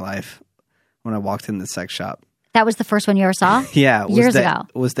seen in my life when I walked in the sex shop. That was the first one you ever saw? Yeah. Years ago.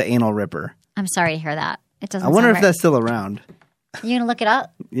 It was the anal ripper. I'm sorry to hear that. It doesn't. I wonder if right. that's still around. You going to look it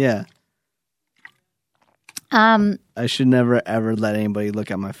up? Yeah. I should never, ever let anybody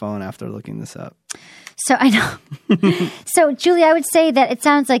look at my phone after looking this up. So I know. So Julie, I would say that it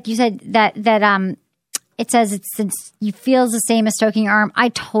sounds like you said that it says you feels the same as stroking your arm. I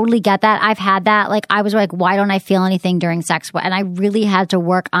totally get that. I've had that. Like I was like, why don't I feel anything during sex? And I really had to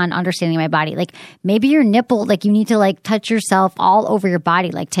work on understanding my body. Like maybe your nipple, like you need to like touch yourself all over your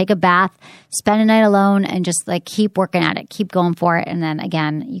body. Like take a bath, spend a night alone, and just like keep working at it. Keep going for it. And then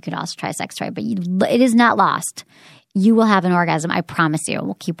again, you could also try sex toy, but it is not lost. You will have an orgasm. I promise you.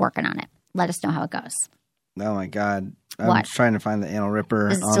 We'll keep working on it. Let us know how it goes. Oh my God. I'm What? trying to find the anal ripper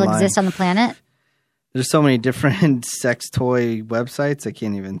Does it online. still exist on the planet? There's so many different sex toy websites, I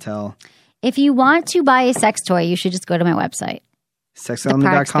can't even tell. If you want to buy a sex toy, you should just go to my website.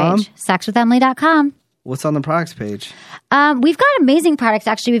 Sexwithemily.com? Sexwithemily.com. What's on the products page? We've got amazing products.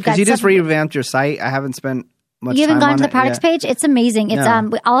 Actually, we've got. Because you just stuff- revamped your site. I haven't spent much time on it. You haven't gone to the yet. products page? It's amazing. It's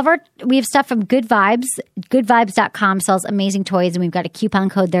No. we have stuff from Good Vibes. Goodvibes.com sells amazing toys, and we've got a coupon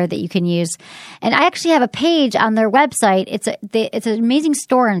code there that you can use. And I actually have a page on their website. It's an amazing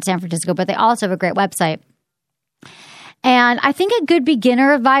store in San Francisco, but they also have a great website. And I think a good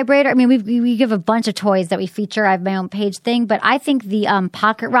beginner vibrator, I mean, we give a bunch of toys that we feature. I have my own page thing, but I think the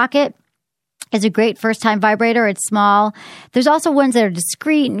Pocket Rocket is a great first-time vibrator. It's small. There's also ones that are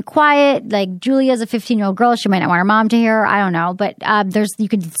discreet and quiet. Like Julia's a 15-year-old girl. She might not want her mom to hear her. I don't know. But you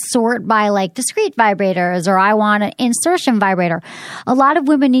can sort by like discreet vibrators, or I want an insertion vibrator. A lot of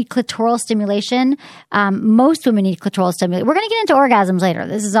women need clitoral stimulation. Most women need clitoral stimulation. We're going to get into orgasms later.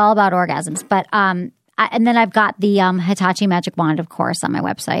 This is all about orgasms. But and then I've got the Hitachi Magic Wand, of course, on my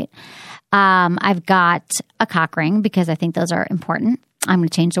website. I've got a cock ring because I think those are important. I'm going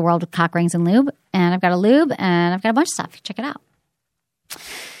to change the world with cock rings and lube. And I've got a lube and I've got a bunch of stuff. Check it out.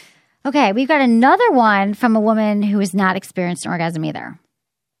 Okay, we've got another one from a woman who has not experienced an orgasm either.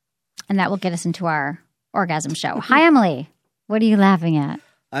 And that will get us into our orgasm show. Hi, Emily. What are you laughing at?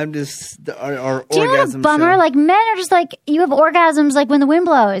 I'm just our Do you know what a orgasm bummer? show. Like men are just like, you have orgasms like when the wind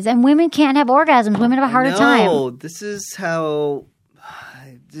blows, and women can't have orgasms. Women have a harder time. No, this is how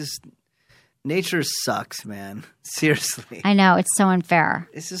just nature sucks, man. Seriously. I know, it's so unfair.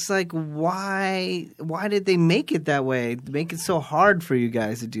 It's just like, why did they make it that way? Make it so hard for you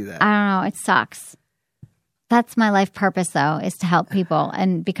guys to do that? I don't know. It sucks. That's my life purpose, though, is to help people,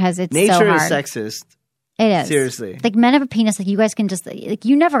 and because it's Nature so hard. is sexist. It is. Seriously. Like men have a penis. Like you guys can just like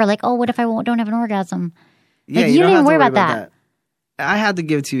you never like. Oh, what if I don't have an orgasm? Yeah, Like, you don't have even to worry about that. I had to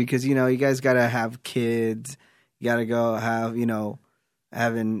give it to you because, you guys got to have kids. You got to go have,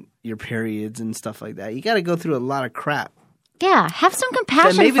 having your periods and stuff like that. You got to go through a lot of crap. Yeah, have some compassion.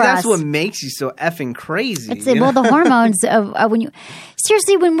 And maybe for that's us. what makes you so effing crazy. It's well, the hormones of when you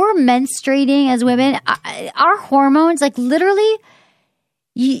seriously when we're menstruating as women, our hormones like literally,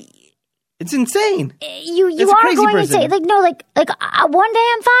 It's insane. You It's a are crazy going person. insane. Like, no, like one day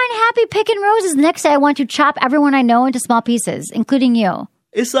I'm fine, happy, picking roses. The next day I want to chop everyone I know into small pieces, including you.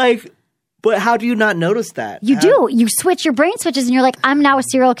 It's like, but how do you not notice that? You do. You switch your brain switches and you're like, I'm now a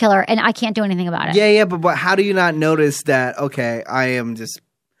serial killer and I can't do anything about it. Yeah, but how do you not notice that, okay, I am just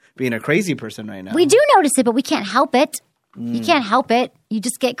being a crazy person right now? We do notice it, but we can't help it. You can't help it. You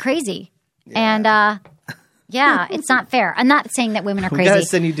just get crazy. And, yeah, it's not fair. I'm not saying that women are We crazy. gotta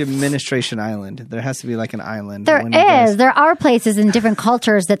send you to Administration Island. There has to be like an island. There is. There are places in different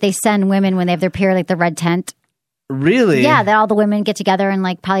cultures that they send women when they have their period, like the red tent. Really? Yeah, that all the women get together and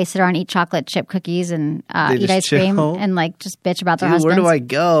like probably sit around, eat chocolate chip cookies and eat just ice cream chill? and like just bitch about their Dude, husbands. where do I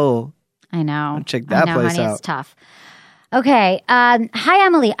go? I know. Check that I know, place honey, out. It's tough. Okay. Hi,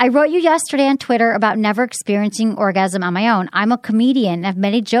 Emily. I wrote you yesterday on Twitter about never experiencing orgasm on my own. I'm a comedian and have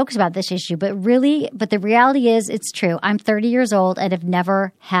many jokes about this issue, but the reality is it's true. I'm 30 years old and have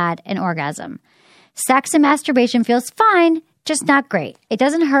never had an orgasm. Sex and masturbation feels fine, just not great. It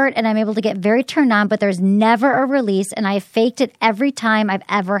doesn't hurt and I'm able to get very turned on, but there's never a release and I have faked it every time I've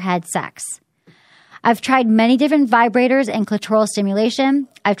ever had sex. I've tried many different vibrators and clitoral stimulation.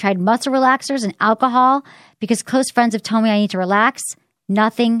 I've tried muscle relaxers and alcohol because close friends have told me I need to relax.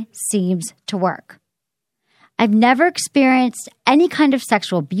 Nothing seems to work. I've never experienced any kind of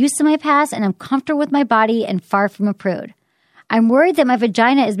sexual abuse in my past, and I'm comfortable with my body and far from a prude. I'm worried that my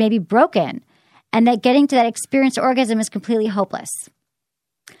vagina is maybe broken and that getting to that experienced orgasm is completely hopeless.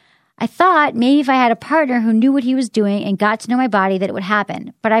 I thought maybe if I had a partner who knew what he was doing and got to know my body that it would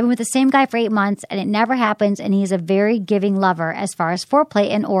happen. But I've been with the same guy for 8 months and it never happens, and he is a very giving lover as far as foreplay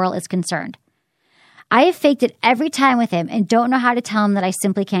and oral is concerned. I have faked it every time with him and don't know how to tell him that I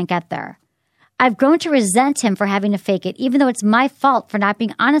simply can't get there. I've grown to resent him for having to fake it, even though it's my fault for not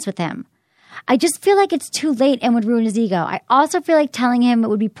being honest with him. I just feel like it's too late and would ruin his ego. I also feel like telling him it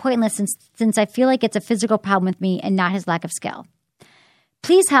would be pointless since I feel like it's a physical problem with me and not his lack of skill.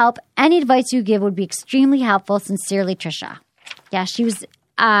 Please help. Any advice you give would be extremely helpful. Sincerely, Trisha. Yeah, she was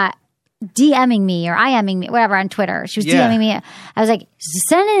DMing me or IMing me, whatever, on Twitter. She was DMing me. I was like,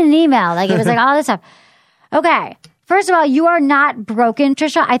 send in an email. Like, it was like all this stuff. Okay. First of all, you are not broken,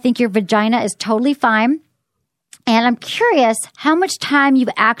 Trisha. I think your vagina is totally fine. And I'm curious how much time you've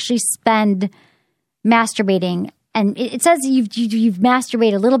actually spent masturbating. And it says you've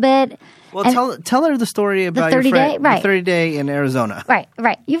masturbated a little bit. Well, tell her the story about the 30 your friend, day, right. the 30 day in Arizona. Right.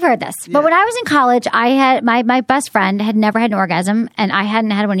 You've heard this. Yeah. But when I was in college, I had my best friend had never had an orgasm, and I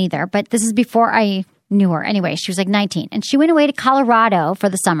hadn't had one either. But this is before I knew her. Anyway, she was like 19, and she went away to Colorado for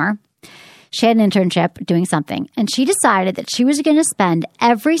the summer. She had an internship doing something, and she decided that she was going to spend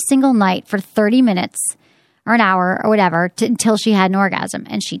every single night for 30 minutes or an hour or whatever until she had an orgasm.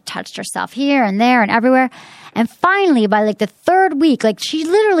 And she touched herself here and there and everywhere. And finally, by like the third week, like she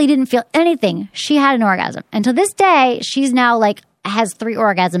literally didn't feel anything. She had an orgasm. And to this day, she's now like has 3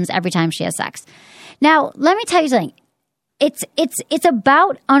 orgasms every time she has sex. Now, let me tell you something. It's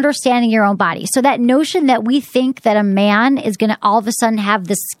about understanding your own body. So that notion that we think that a man is going to all of a sudden have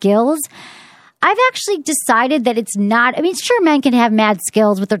the skills, I've actually decided that it's not. I mean, sure, men can have mad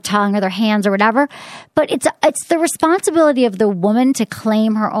skills with their tongue or their hands or whatever, but it's the responsibility of the woman to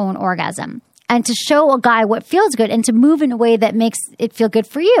claim her own orgasm and to show a guy what feels good and to move in a way that makes it feel good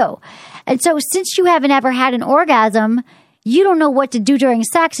for you. And so since you haven't ever had an orgasm, you don't know what to do during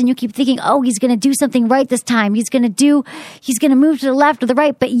sex, and you keep thinking, oh, he's going to do something right this time. He's going to move to the left or the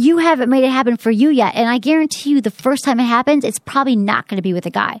right, but you haven't made it happen for you yet. And I guarantee you the first time it happens, it's probably not going to be with a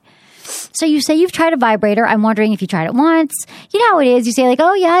guy. So you say you've tried a vibrator. I'm wondering if you tried it once. You know how it is. You say like,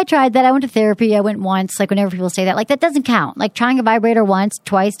 oh yeah, I tried that. I went to therapy. I went once. Like whenever people say that, like that doesn't count. Like trying a vibrator once,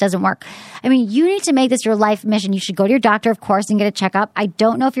 twice doesn't work. I mean, you need to make this your life mission. You should go to your doctor, of course, and get a checkup. I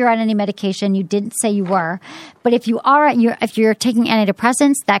don't know if you're on any medication. You didn't say you were, but if you are, if you're taking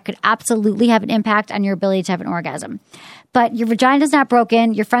antidepressants, that could absolutely have an impact on your ability to have an orgasm. But your vagina is not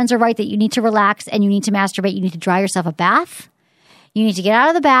broken. Your friends are right that you need to relax and you need to masturbate. You need to dry yourself a bath. You need to get out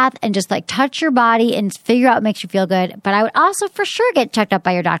of the bath and just like touch your body and figure out what makes you feel good. But I would also for sure get checked up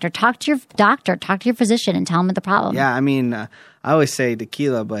by your doctor. Talk to your doctor, talk to your physician and tell them the problem. Yeah, I mean, I always say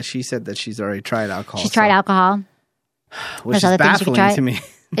tequila, but she said that she's already tried alcohol. She's tried alcohol. Which is baffling to me.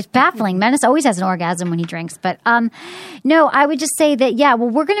 It's baffling. Menace always has an orgasm when he drinks. But no, I would just say that, yeah, well,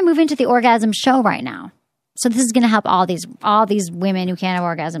 we're going to move into the orgasm show right now. So this is going to help all these women who can't have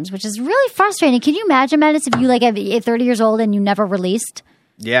orgasms, which is really frustrating. Can you imagine, Menace, if you like are 30 years old and you never released?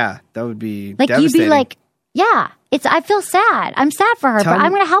 Yeah, that would be like devastating. You'd be like, yeah, I feel sad. I'm sad for her, but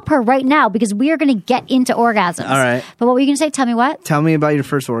I'm going to help her right now because we are going to get into orgasms. All right. But what were you going to say? Tell me what? Tell me about your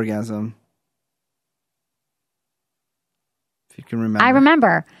first orgasm. If you can remember. I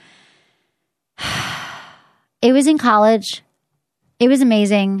remember. It was in college. It was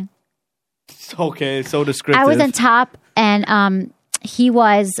amazing. Okay, so descriptive. I was on top, and he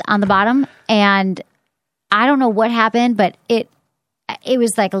was on the bottom, and I don't know what happened, but it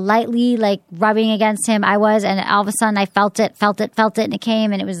was like lightly like rubbing against him. I was, and all of a sudden I felt it, and it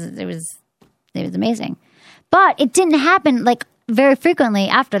came, and it was amazing. But it didn't happen like very frequently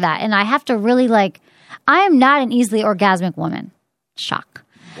after that, and I have to really like. I am not an easily orgasmic woman. Shock.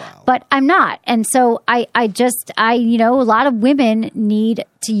 Wow. But I'm not. And so I a lot of women need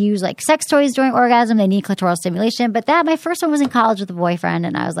to use like sex toys during orgasm. They need clitoral stimulation. But my first one was in college with a boyfriend,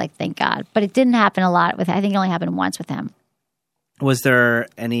 and I was like, thank God. But it didn't happen a lot I think it only happened once with him. Was there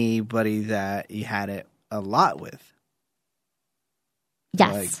anybody that you had it a lot with?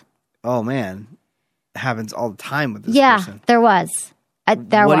 Yes. Like, oh man, it happens all the time with this person. Yeah, there was.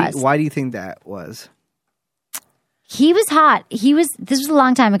 Why do you think that was? He was hot. This was a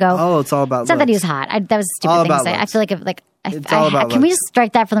long time ago. Oh, it's all about. It's not that he was hot. That was a stupid thing to say. I feel like can we just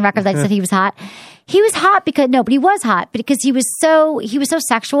strike that from the record that I said he was hot? He was hot but he was hot because he was so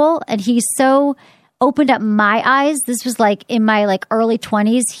sexual, and he so opened up my eyes. This was like in my like early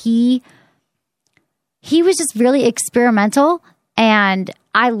 20s. He was just really experimental, and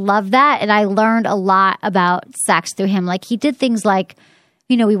I love that, and I learned a lot about sex through him. Like he did things like,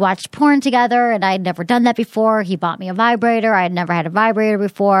 we watched porn together, and I had never done that before. He bought me a vibrator. I had never had a vibrator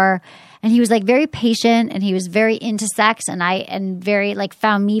before. And he was like very patient, and he was very into sex, and very like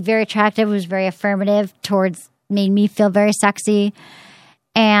found me very attractive, was very affirmative made me feel very sexy.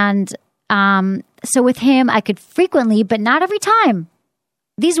 And so with him, I could frequently, but not every time.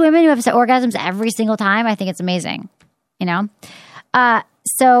 These women who have orgasms every single time, I think it's amazing,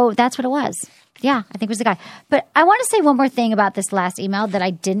 So that's what it was. Yeah, I think it was the guy. But I want to say one more thing about this last email that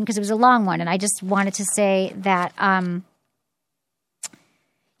I didn't, because it was a long one. And I just wanted to say that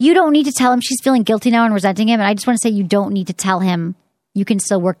you don't need to tell him. She's feeling guilty now and resenting him. And I just want to say you don't need to tell him. You can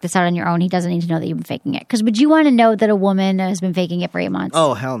still work this out on your own. He doesn't need to know that you've been faking it. Because would you want to know that a woman has been faking it for 8 months?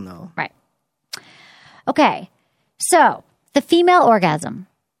 Oh, hell no. Right. Okay. So the female orgasm.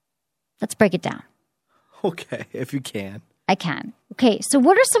 Let's break it down. Okay, if you can. I can. Okay, so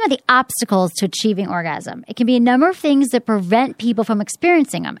what are some of the obstacles to achieving orgasm? It can be a number of things that prevent people from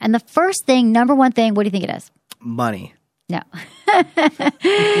experiencing them. And the first thing, number one thing, what do you think it is? Money. No.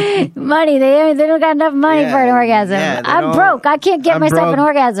 Money. They don't got enough money for an orgasm. Yeah, I'm broke. I can't get myself an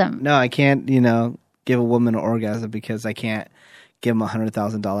orgasm. No, I can't, give a woman an orgasm because I can't give him a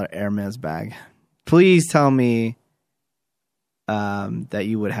 $100,000 Hermes bag. Please tell me that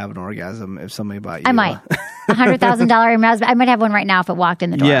you would have an orgasm if somebody bought you. I might. $100,000 Hermes. I might have one right now if it walked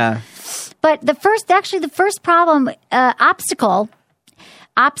in the door. Yeah. But the first problem, obstacle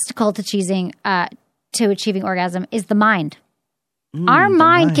to achieving orgasm is the mind. Our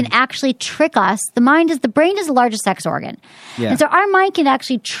mind can actually trick us. The brain is the largest sex organ. Yeah. And so our mind can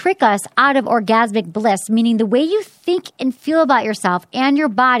actually trick us out of orgasmic bliss, meaning the way you think and feel about yourself and your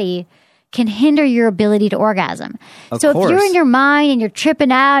body can hinder your ability to orgasm. If you're in your mind and you're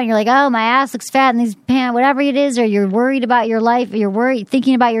tripping out and you're like, oh, my ass looks fat in these pants, whatever it is, or you're worried about your life, or you're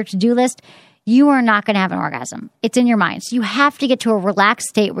thinking about your to-do list, you are not going to have an orgasm. It's in your mind. So you have to get to a relaxed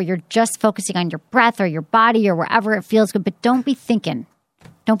state where you're just focusing on your breath or your body or wherever it feels good, but don't be thinking.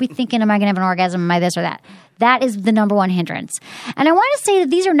 Don't be thinking, am I going to have an orgasm? Am I this or that? That is the number one hindrance. And I want to say that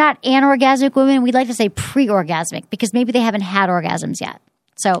these are not anorgasmic women. We'd like to say pre-orgasmic because maybe they haven't had orgasms yet.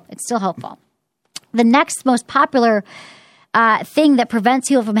 So it's still hopeful. The next most popular thing that prevents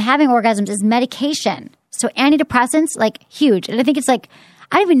people from having orgasms is medication. So antidepressants, like huge. And I think it's like,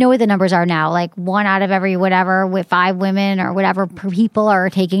 I don't even know what the numbers are now. Like 1 out of every whatever with 5 women or whatever people are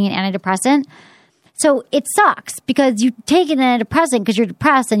taking an antidepressant. So it sucks because you take an antidepressant because you're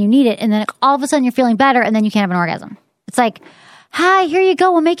depressed and you need it. And then all of a sudden you're feeling better and then you can't have an orgasm. It's like, hi, here you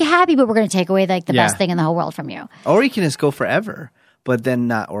go. We'll make you happy, but we're going to take away like the best thing in the whole world from you. Or you can just go forever, but then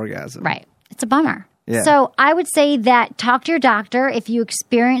not orgasm. Right. It's a bummer. Yeah. So I would say that talk to your doctor. If you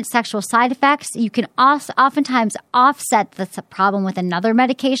experience sexual side effects, you can also oftentimes offset the problem with another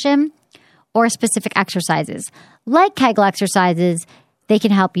medication or specific exercises. Like Kegel exercises, they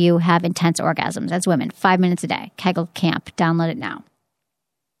can help you have intense orgasms as women, 5 minutes a day. Kegel Camp. Download it now.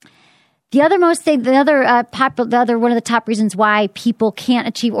 The other one of the top reasons why people can't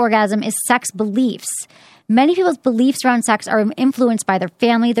achieve orgasm is sex beliefs. Many people's beliefs around sex are influenced by their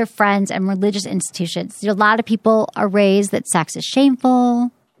family, their friends, and religious institutions. A lot of people are raised that sex is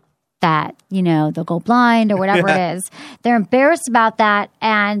shameful, that, they'll go blind or whatever it is. They're embarrassed about that,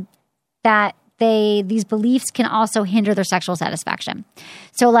 and that these beliefs can also hinder their sexual satisfaction.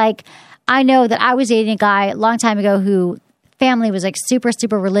 So, like, I know that I was dating a guy a long time ago who family was like super,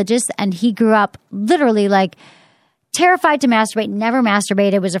 super religious, and he grew up literally like terrified to masturbate, never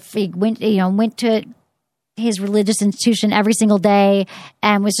masturbated, went to his religious institution every single day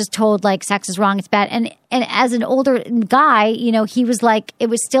and was just told like sex is wrong, it's bad. And as an older guy, he was like, it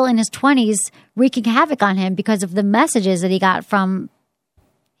was still in his 20s wreaking havoc on him because of the messages that he got from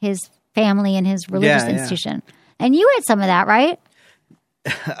his family and his religious institution. And you had some of that, right?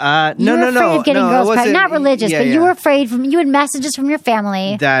 No. Afraid of getting girls pregnant. Not religious, but you were afraid you had messages from your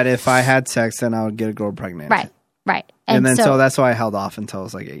family that if I had sex, then I would get a girl pregnant. Right. And then so that's why I held off until I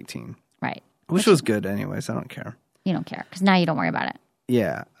was like 18. Right. Which was good anyways. I don't care. You don't care because now you don't worry about it.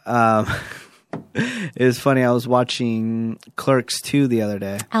 Yeah. It was funny. I was watching Clerks 2 the other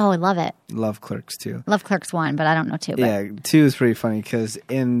day. Oh, I love it. Love Clerks 2. Love Clerks 1, but I don't know 2. Yeah, 2 is pretty funny because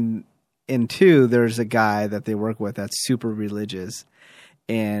in 2, there's a guy that they work with that's super religious.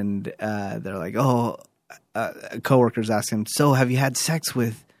 And they're like, coworkers ask him, so have you had sex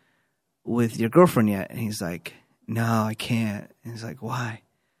with your girlfriend yet? And he's like, no, I can't. And he's like, why?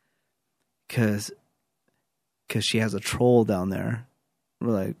 Because she has a troll down there.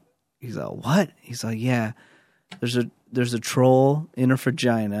 He's like, what? He's like, yeah, there's a troll in her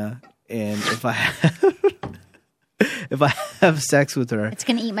vagina, and if I have sex with her, it's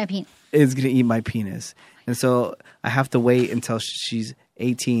gonna eat my penis. It's gonna eat my penis, and so I have to wait until she's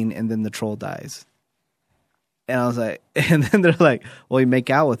 18, and then the troll dies. And I was like, and then they're like, well, you make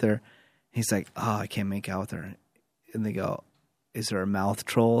out with her. He's like, oh, I can't make out with her. And they go, is there a mouth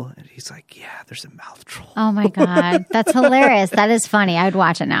troll? And he's like, yeah, there's a mouth troll. Oh my God. That's hilarious. That is funny. I would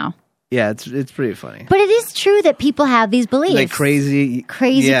watch it now. Yeah, it's pretty funny. But it is true that people have these beliefs. Like crazy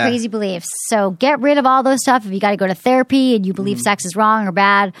beliefs. So get rid of all those stuff. If you got to go to therapy and you believe sex is wrong or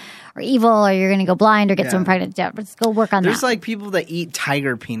bad or evil or you're going to go blind or get someone pregnant, let's go work on that. There's like people that eat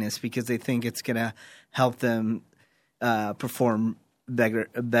tiger penis because they think it's going to help them perform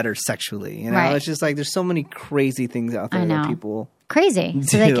better sexually. Right. It's just like there's so many crazy things out there that people crazy.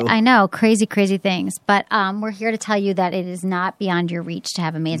 So I know crazy things, but we're here to tell you that it is not beyond your reach to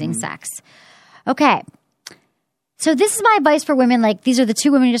have amazing sex. Okay. So this is my advice for women. Like these are the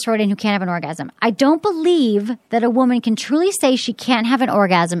 2 women who just wrote in who can't have an orgasm. I don't believe that a woman can truly say she can't have an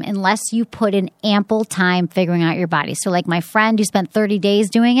orgasm unless you put in ample time figuring out your body. So like my friend who spent 30 days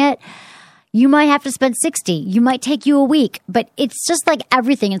doing it, you might have to spend 60. You might take you a week, but it's just like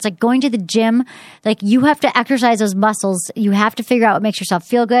everything. It's like going to the gym. Like you have to exercise those muscles. You have to figure out what makes yourself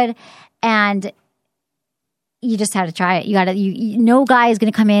feel good. And you just have to try it. No guy is going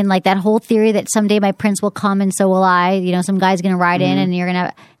to come in like that whole theory that someday my prince will come and so will I. Some guy's going to ride in and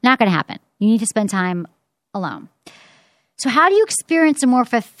not going to happen. You need to spend time alone. So how do you experience a more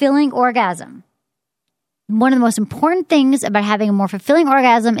fulfilling orgasm? One of the most important things about having a more fulfilling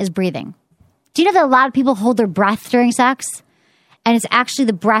orgasm is breathing. Do you know that a lot of people hold their breath during sex? And it's actually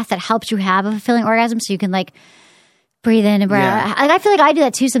the breath that helps you have a fulfilling orgasm. So you can like breathe in and breathe out. I feel like I do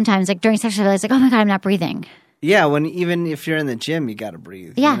that too sometimes. Like during sex, I realize like, oh my God, I'm not breathing. Yeah, even if you're in the gym, you got to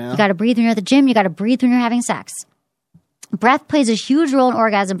breathe. Yeah, you got to breathe when you're at the gym. You got to breathe when you're having sex. Breath plays a huge role in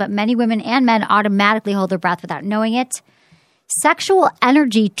orgasm, but many women and men automatically hold their breath without knowing it. Sexual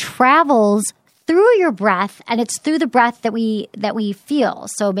energy travels through your breath, and it's through the breath that we feel.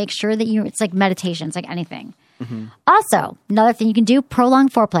 So make sure that it's like meditation. It's like anything. Mm-hmm. Also, another thing you can do,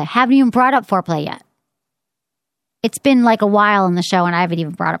 prolonged foreplay. Haven't even brought up foreplay yet. It's been like a while in the show, and I haven't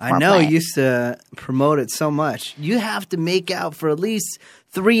even brought up foreplay. I know. You used to promote it so much. You have to make out for at least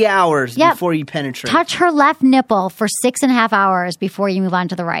 3 hours before you penetrate. Touch her left nipple for 6.5 hours before you move on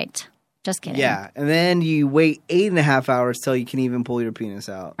to the right. Just kidding. Yeah, and then you wait 8.5 hours till you can even pull your penis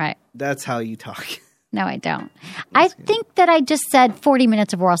out. Right. That's how you talk. No, I don't. I think that I just said 40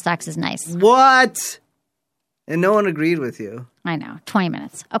 minutes of oral sex is nice. What? And no one agreed with you. I know. 20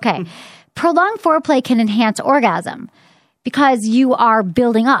 minutes. Okay. Prolonged foreplay can enhance orgasm because you are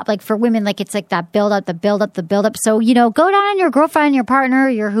building up. Like for women, like it's like that build up, the build up, the build up. So, go down on your girlfriend, your partner,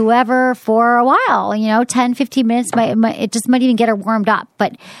 your whoever for a while, 10, 15 minutes. It just might even get her warmed up.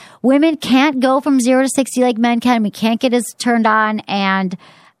 But women can't go from 0 to 60 like men can. We can't get as turned on. And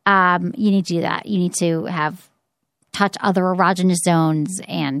you need to do that. You need to touch other erogenous zones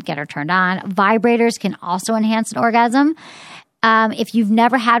and get her turned on. Vibrators can also enhance an orgasm. If you've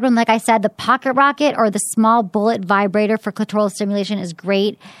never had one, like I said, the pocket rocket or the small bullet vibrator for clitoral stimulation is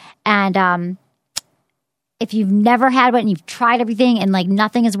great. And if you've never had one and you've tried everything and like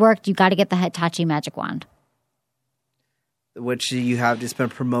nothing has worked, you got to get the Hitachi magic wand. which you have just been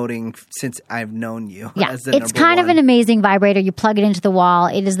promoting since I've known you. Yeah, as the it's kind of an amazing vibrator. You plug it into the wall.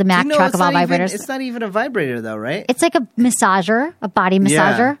 It is the Mack truck of all vibrators. It's not even a vibrator, though, right? It's like a massager, a body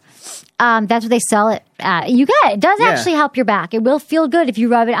massager. That's what they sell it at. You get it. It does actually help your back. It will feel good if you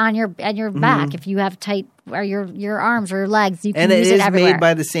rub it on your back. If you have tight or your arms or your legs, you can use it everywhere. And it is made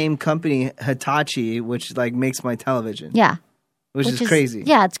by the same company, Hitachi, which like makes my television. Yeah, which is crazy.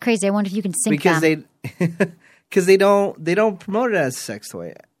 Yeah, it's crazy. I wonder if you can sync them. Because they don't promote it as a sex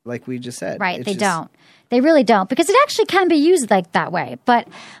toy, like we just said. Right, they don't. They really don't, because it actually can be used like that way. But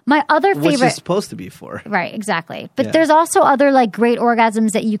my other favorite... What's it supposed to be for? Right, exactly. But there's also other like great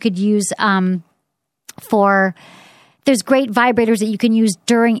orgasms that you could use for... There's great vibrators that you can use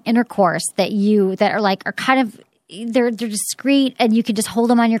during intercourse that are kind of... They're discreet, and you can just hold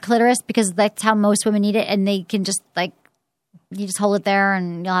them on your clitoris, because that's how most women need it, and they can just like... You just hold it there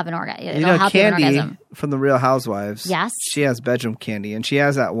and you'll have an orgasm. It'll help you have an orgasm. From the Real Housewives. Yes. She has bedroom candy, and she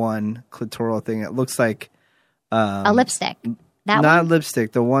has that one clitoral thing. It looks like a lipstick. Not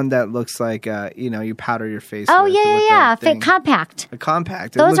lipstick. The one that looks like you powder your face. Oh with, yeah. Compact. A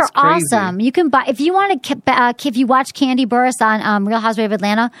compact. Those are awesome. You can buy if you want to. If you watch Candy Burris on Real Housewives of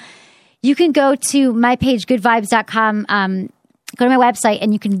Atlanta, you can go to my page goodvibes.com. Go to my website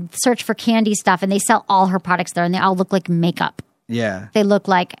and you can search for Candy stuff, and they sell all her products there, and they all look like makeup. Yeah. They look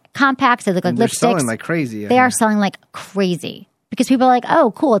like compacts. They look like lipsticks. They're selling like crazy. They are selling like crazy because people are like,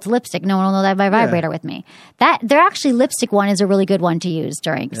 oh, cool, it's lipstick. No one will know that by vibrator with me. Their actually lipstick one is a really good one to use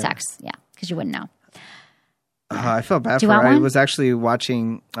during sex. Yeah, because you wouldn't know. I felt bad for her. I was actually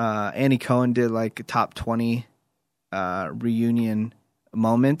watching Annie Cohen did like a top 20 reunion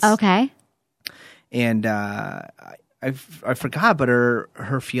moments. Okay. And I forgot, but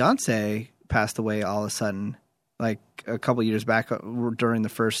her fiance passed away all of a sudden, like a couple years back during the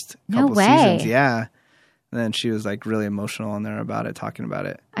first couple seasons. Yeah. And then she was like really emotional on there about it, talking about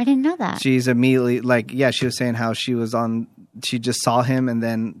it. I didn't know that. She's immediately she was saying how she just saw him, and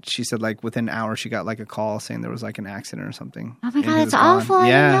then she said like within an hour she got like a call saying there was like an accident or something. Oh my God, that's awful. I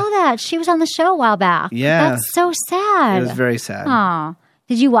didn't know that. She was on the show a while back. Yeah. That's so sad. It was very sad. Oh.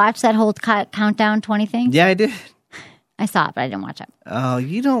 Did you watch that whole countdown 20 thing? Yeah, I did. I saw it, but I didn't watch it. Oh,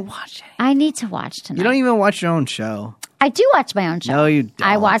 you don't watch it? I need to watch tonight. You don't even watch your own show. I do watch my own show. No, you don't.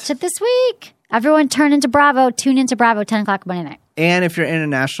 I watched it this week. Everyone tune into Bravo, 10 o'clock Monday night. And if you're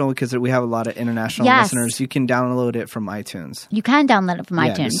international, because we have a lot of international listeners, you can download it from iTunes. You can download it from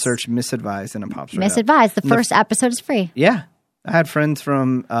iTunes. Just search Misadvised and it pops right up. Misadvised. The first episode is free. Yeah. I had friends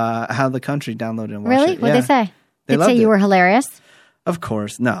from out of the country download it and watch really? it. What'd they say? They say you were hilarious? Of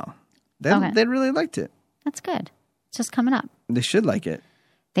course. No. They really liked it. That's good. It's just coming up. They should like it.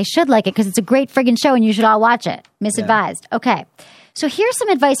 They should like it because it's a great friggin' show and you should all watch it. Misadvised. Yeah. Okay. So here's some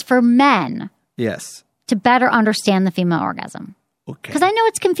advice for men. Yes. To better understand the female orgasm. Okay. Because I know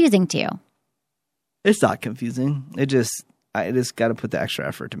it's confusing to you. It's not confusing. I just got to put the extra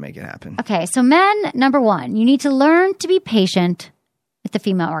effort to make it happen. Okay. So men, number one, you need to learn to be patient with the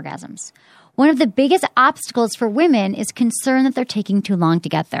female orgasms. One of the biggest obstacles for women is concern that they're taking too long to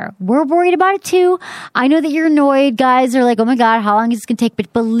get there. We're worried about it too. I know that you're annoyed. Guys are like, oh my God, how long is this going to take?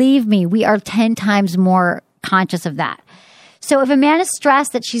 But believe me, we are 10 times more conscious of that. So if a man is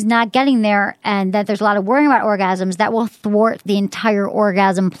stressed that she's not getting there and that there's a lot of worrying about orgasms, that will thwart the entire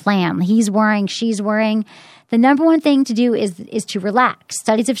orgasm plan. He's worrying, she's worrying. The number one thing to do is to relax.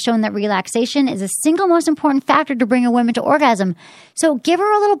 Studies have shown that relaxation is the single most important factor to bring a woman to orgasm. So give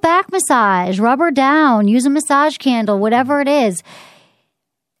her a little back massage, rub her down, use a massage candle, whatever it is.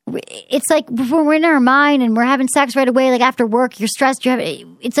 It's like when we're in our mind and we're having sex right away, like after work, you're stressed.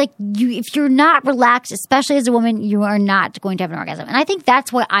 It's like if you're not relaxed, especially as a woman, you are not going to have an orgasm. And I think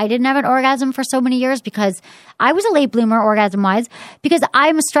that's why I didn't have an orgasm for so many years, because I was a late bloomer orgasm-wise, because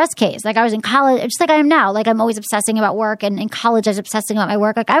I'm a stress case. Like I was in college, just like I am now. Like I'm always obsessing about work, and in college I was obsessing about my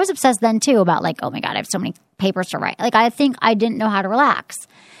work. Like I was obsessed then too about like, oh my God, I have so many papers to write. Like I think I didn't know how to relax.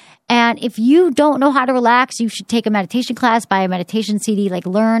 And if you don't know how to relax, you should take a meditation class, buy a meditation CD, like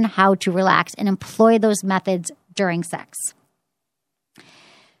learn how to relax and employ those methods during sex.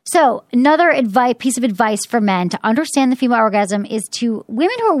 So another piece of advice for men to understand the female orgasm is to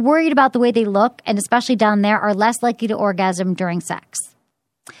women who are worried about the way they look, and especially down there, are less likely to orgasm during sex.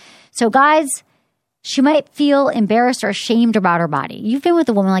 So guys, she might feel embarrassed or ashamed about her body. You've been with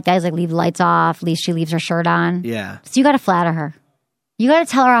a woman like that, like leave the lights off, at least she leaves her shirt on. Yeah. So you got to flatter her. You got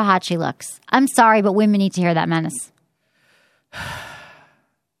to tell her how hot she looks. I'm sorry, but women need to hear that, Menace.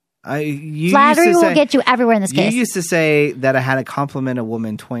 Flattery will get you everywhere in this case. You used to say that I had to compliment a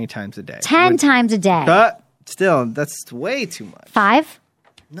woman 20 times a day. 10 times a day. Still, that's way too much. 5?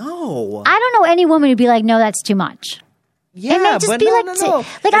 No. I don't know any woman who'd be like, no, that's too much. Yeah, it may just but be no. Like It's I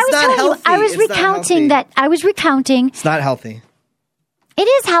was not telling healthy. you, I was It's not recounting healthy. I was recounting. It's not healthy. It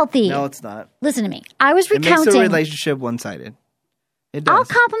is healthy. No, it's not. Listen to me. I was It recounting. makes the relationship one-sided. It does. I'll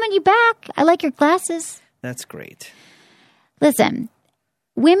compliment you back. I like your glasses. That's great. Listen,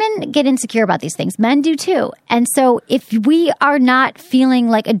 women get insecure about these things. Men do too. And so if we are not feeling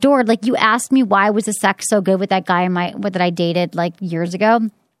like adored, like you asked me why was the sex so good with that guy that I dated like years ago.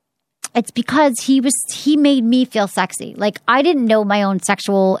 It's because he made me feel sexy. Like I didn't know my own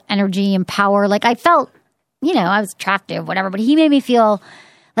sexual energy and power. Like I felt, I was attractive, whatever, but he made me feel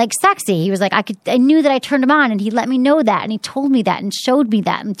like sexy. He was like, I knew that I turned him on, and he let me know that, and he told me that and showed me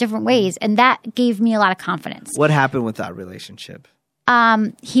that in different ways. And that gave me a lot of confidence. What happened with that relationship?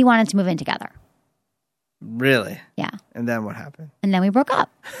 He wanted to move in together. Really? Yeah. And then what happened? And then we broke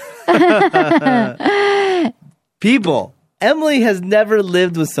up. People, Emily has never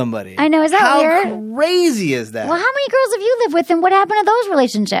lived with somebody. I know. Is that weird? How crazy is that? Well, how many girls have you lived with, and what happened to those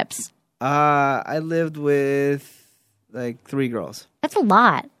relationships? I lived with like 3 girls. That's a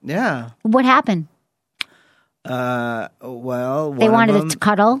lot. Yeah. What happened? Well, They wanted to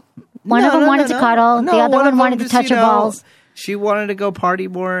cuddle. One of them wanted to cuddle. No, the other one one of wanted them to touch her balls. She wanted to go party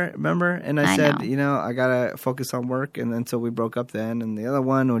more, remember? And I said, know. I gotta focus on work. And then so we broke up then. And the other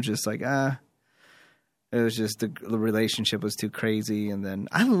one was just like, it was just the relationship was too crazy. And then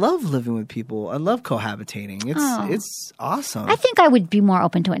I love living with people. I love cohabitating. It's awesome. I think I would be more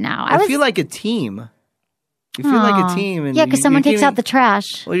open to it now. I feel like a team. You feel like a team. And yeah, because someone takes out the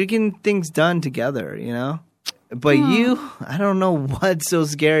trash. Well, you're getting things done together, But you, I don't know what's so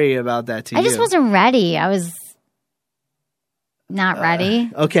scary about that to you. I just wasn't ready. I was not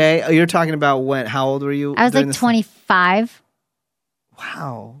ready. Okay, you're talking about when? How old were you? I was like 25.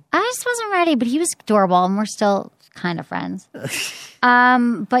 Wow. I just wasn't ready, but he was adorable, and we're still kind of friends.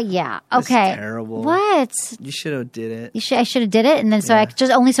 But yeah, okay. That's terrible. What? You should have did it. I should have did it, and then so I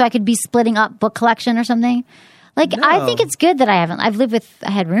could be splitting up book collection or something. Like No. I think it's good that I've lived with.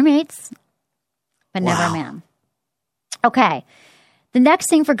 I had roommates, but never a man. Okay. The next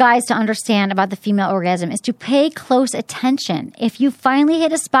thing for guys to understand about the female orgasm is to pay close attention. If you finally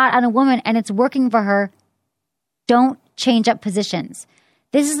hit a spot on a woman and it's working for her, don't change up positions.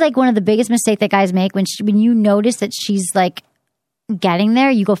 This is like one of the biggest mistakes that guys make when you notice that she's like getting there,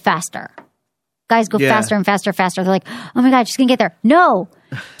 you go faster. Guys go faster and faster, faster. They're like, oh my God, she's going to get there. No,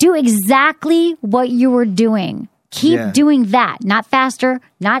 do exactly what you were doing. Keep doing that. Not faster,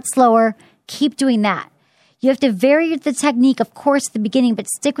 not slower. Keep doing that. You have to vary the technique, of course, at the beginning, but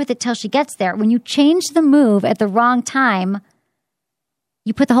stick with it till she gets there. When you change the move at the wrong time,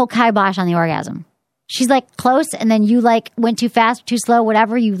 you put the whole kibosh on the orgasm. She's like close, and then you like went too fast, too slow,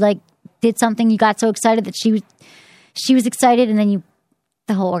 whatever. You like did something. You got so excited that she was excited, and then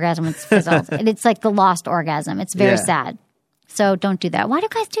the whole orgasm was fizzled. And it's like the lost orgasm. It's very sad. So don't do that. Why do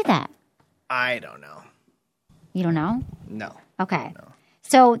guys do that? I don't know. You don't know? No. Okay. No.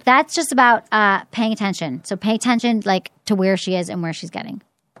 So that's just about paying attention. So pay attention like to where she is and where she's getting,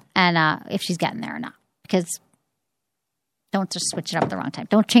 and if she's getting there or not. Because don't just switch it up at the wrong time.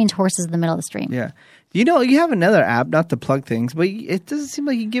 Don't change horses in the middle of the stream. Yeah. You have another app, not to plug things, but it doesn't seem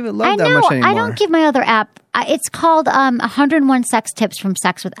like you give it love that much anymore. I don't give my other app. It's called 101 Sex Tips from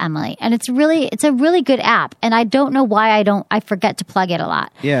Sex with Emily, and it's a really good app. And I don't know why I forget to plug it a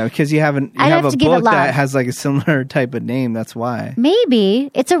lot. Yeah, because you have a book that has like a similar type of name. That's why.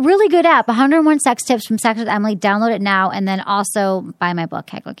 Maybe it's a really good app. 101 Sex Tips from Sex with Emily. Download it now, and then also buy my book,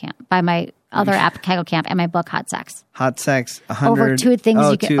 Kegel Camp. Buy my other app, Kegel Camp, and my book, Hot Sex. Hot Sex. 100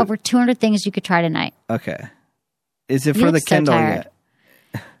 over 200 things you could try tonight. Okay. Is it for the Kindle yet?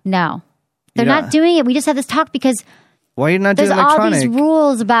 No. They're not doing it. We just had this talk because why are you not doing there's electronic? all these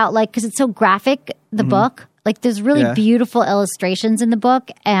rules about because it's so graphic, the book. Like there's really beautiful illustrations in the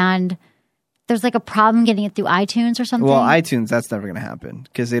book, and there's like a problem getting it through iTunes or something. Well, iTunes, that's never going to happen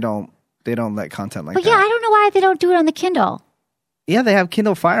because they don't let content like that. But yeah, I don't know why they don't do it on the Kindle. Yeah, they have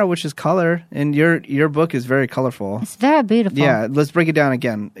Kindle Fire, which is color, and your book is very colorful. It's very beautiful. Yeah, let's break it down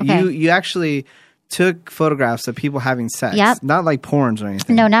again. Okay. You actually took photographs of people having sex, not like porns or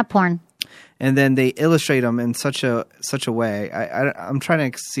anything. No, not porn. And then they illustrate them in such a way. I'm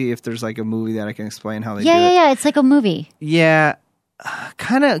trying to see if there's like a movie that I can explain how they do it. Yeah. It's like a movie. Yeah,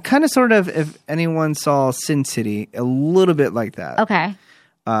 kind of, sort of. If anyone saw Sin City, a little bit like that. Okay.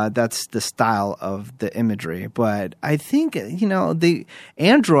 That's the style of the imagery, but I think the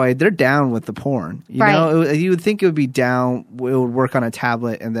Android, they're down with the porn. You know, you would think it would be down. It would work on a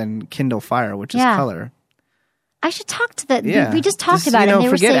tablet, and then Kindle Fire, which is color. I should talk to the. We just talked about it. And they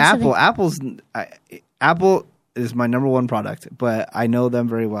forget were Apple. Apple is my number one product, but I know them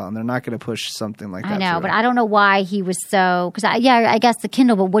very well, and they're not going to push something like that. I know, through. but I don't know why he was so. Because I guess the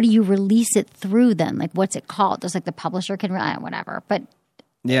Kindle. But what do you release it through then? Like, what's it called? Just like the publisher can whatever. But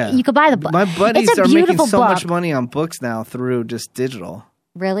yeah, you could buy the book. My buddies it's a are making so book. much money on books now through just digital.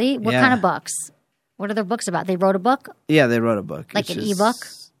 Really? What kind of books? What are their books about? They wrote a book? Yeah, they wrote a book. Like an ebook?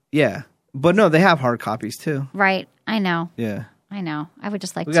 Yeah. But no, they have hard copies too. Right. I know. Yeah. I know. I would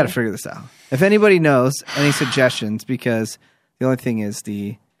just like We got to figure this out. If anybody knows any suggestions, because the only thing is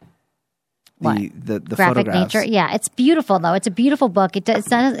the graphic photographs. nature. Yeah, it's beautiful though. It's a beautiful book. It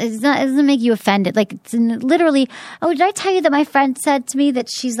doesn't make you offended. Like it's literally. Oh, did I tell you that my friend said to me that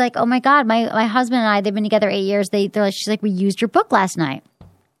she's like, oh my god, my husband and I, they've been together 8 years. She's like, we used your book last night,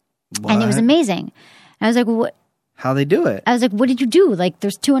 and it was amazing. And I was like, what? How they do it? I was like, what did you do? Like,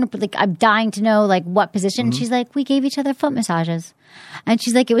 there's 200. Like, I'm dying to know like what position. And she's like, we gave each other foot massages, and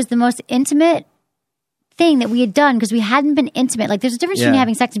she's like, it was the most intimate thing that we had done because we hadn't been intimate. Like, there's a difference between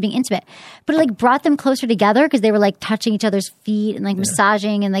having sex and being intimate, but it like brought them closer together because they were like touching each other's feet and like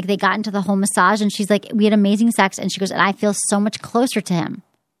massaging, and like they got into the whole massage. And she's like, we had amazing sex, and she goes, and I feel so much closer to him.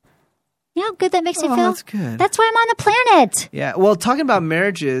 You know how good that makes you feel? That's good. That's why I'm on the planet. Yeah. Well, talking about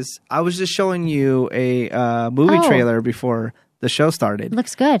marriages, I was just showing you a movie trailer before the show started. It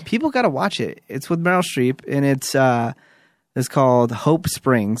looks good. People got to watch it. It's with Meryl Streep, and it's called Hope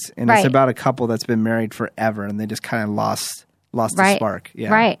Springs, and it's about a couple that's been married forever, and they just kind of lost the spark.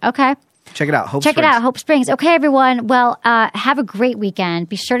 Yeah. Right. Okay. Check it out. Check it out. Hope Springs. Okay, everyone. Well, have a great weekend.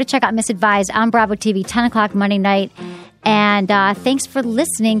 Be sure to check out Misadvised on Bravo TV, 10 o'clock Monday night. And thanks for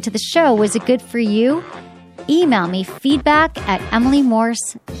listening to the show. Was it good for you? Email me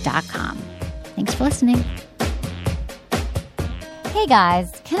feedback@emilymorse.com. Thanks for listening. Hey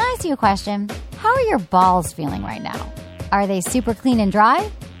guys, can I ask you a question? How are your balls feeling right now? Are they super clean and dry?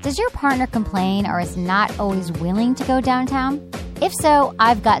 Does your partner complain or is not always willing to go downtown? If so,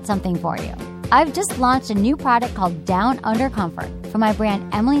 I've got something for you. I've just launched a new product called Down Under Comfort from my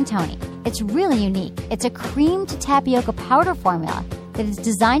brand Emily & Tony. It's really unique. It's a cream to tapioca powder formula that is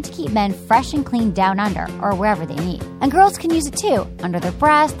designed to keep men fresh and clean down under or wherever they need. And girls can use it too, under their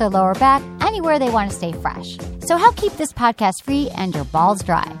breast, their lower back, anywhere they want to stay fresh. So help keep this podcast free and your balls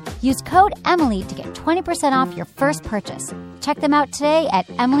dry. Use code Emily to get 20% off your first purchase. Check them out today at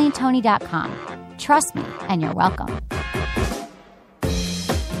emilyandtony.com. Trust me, and you're welcome.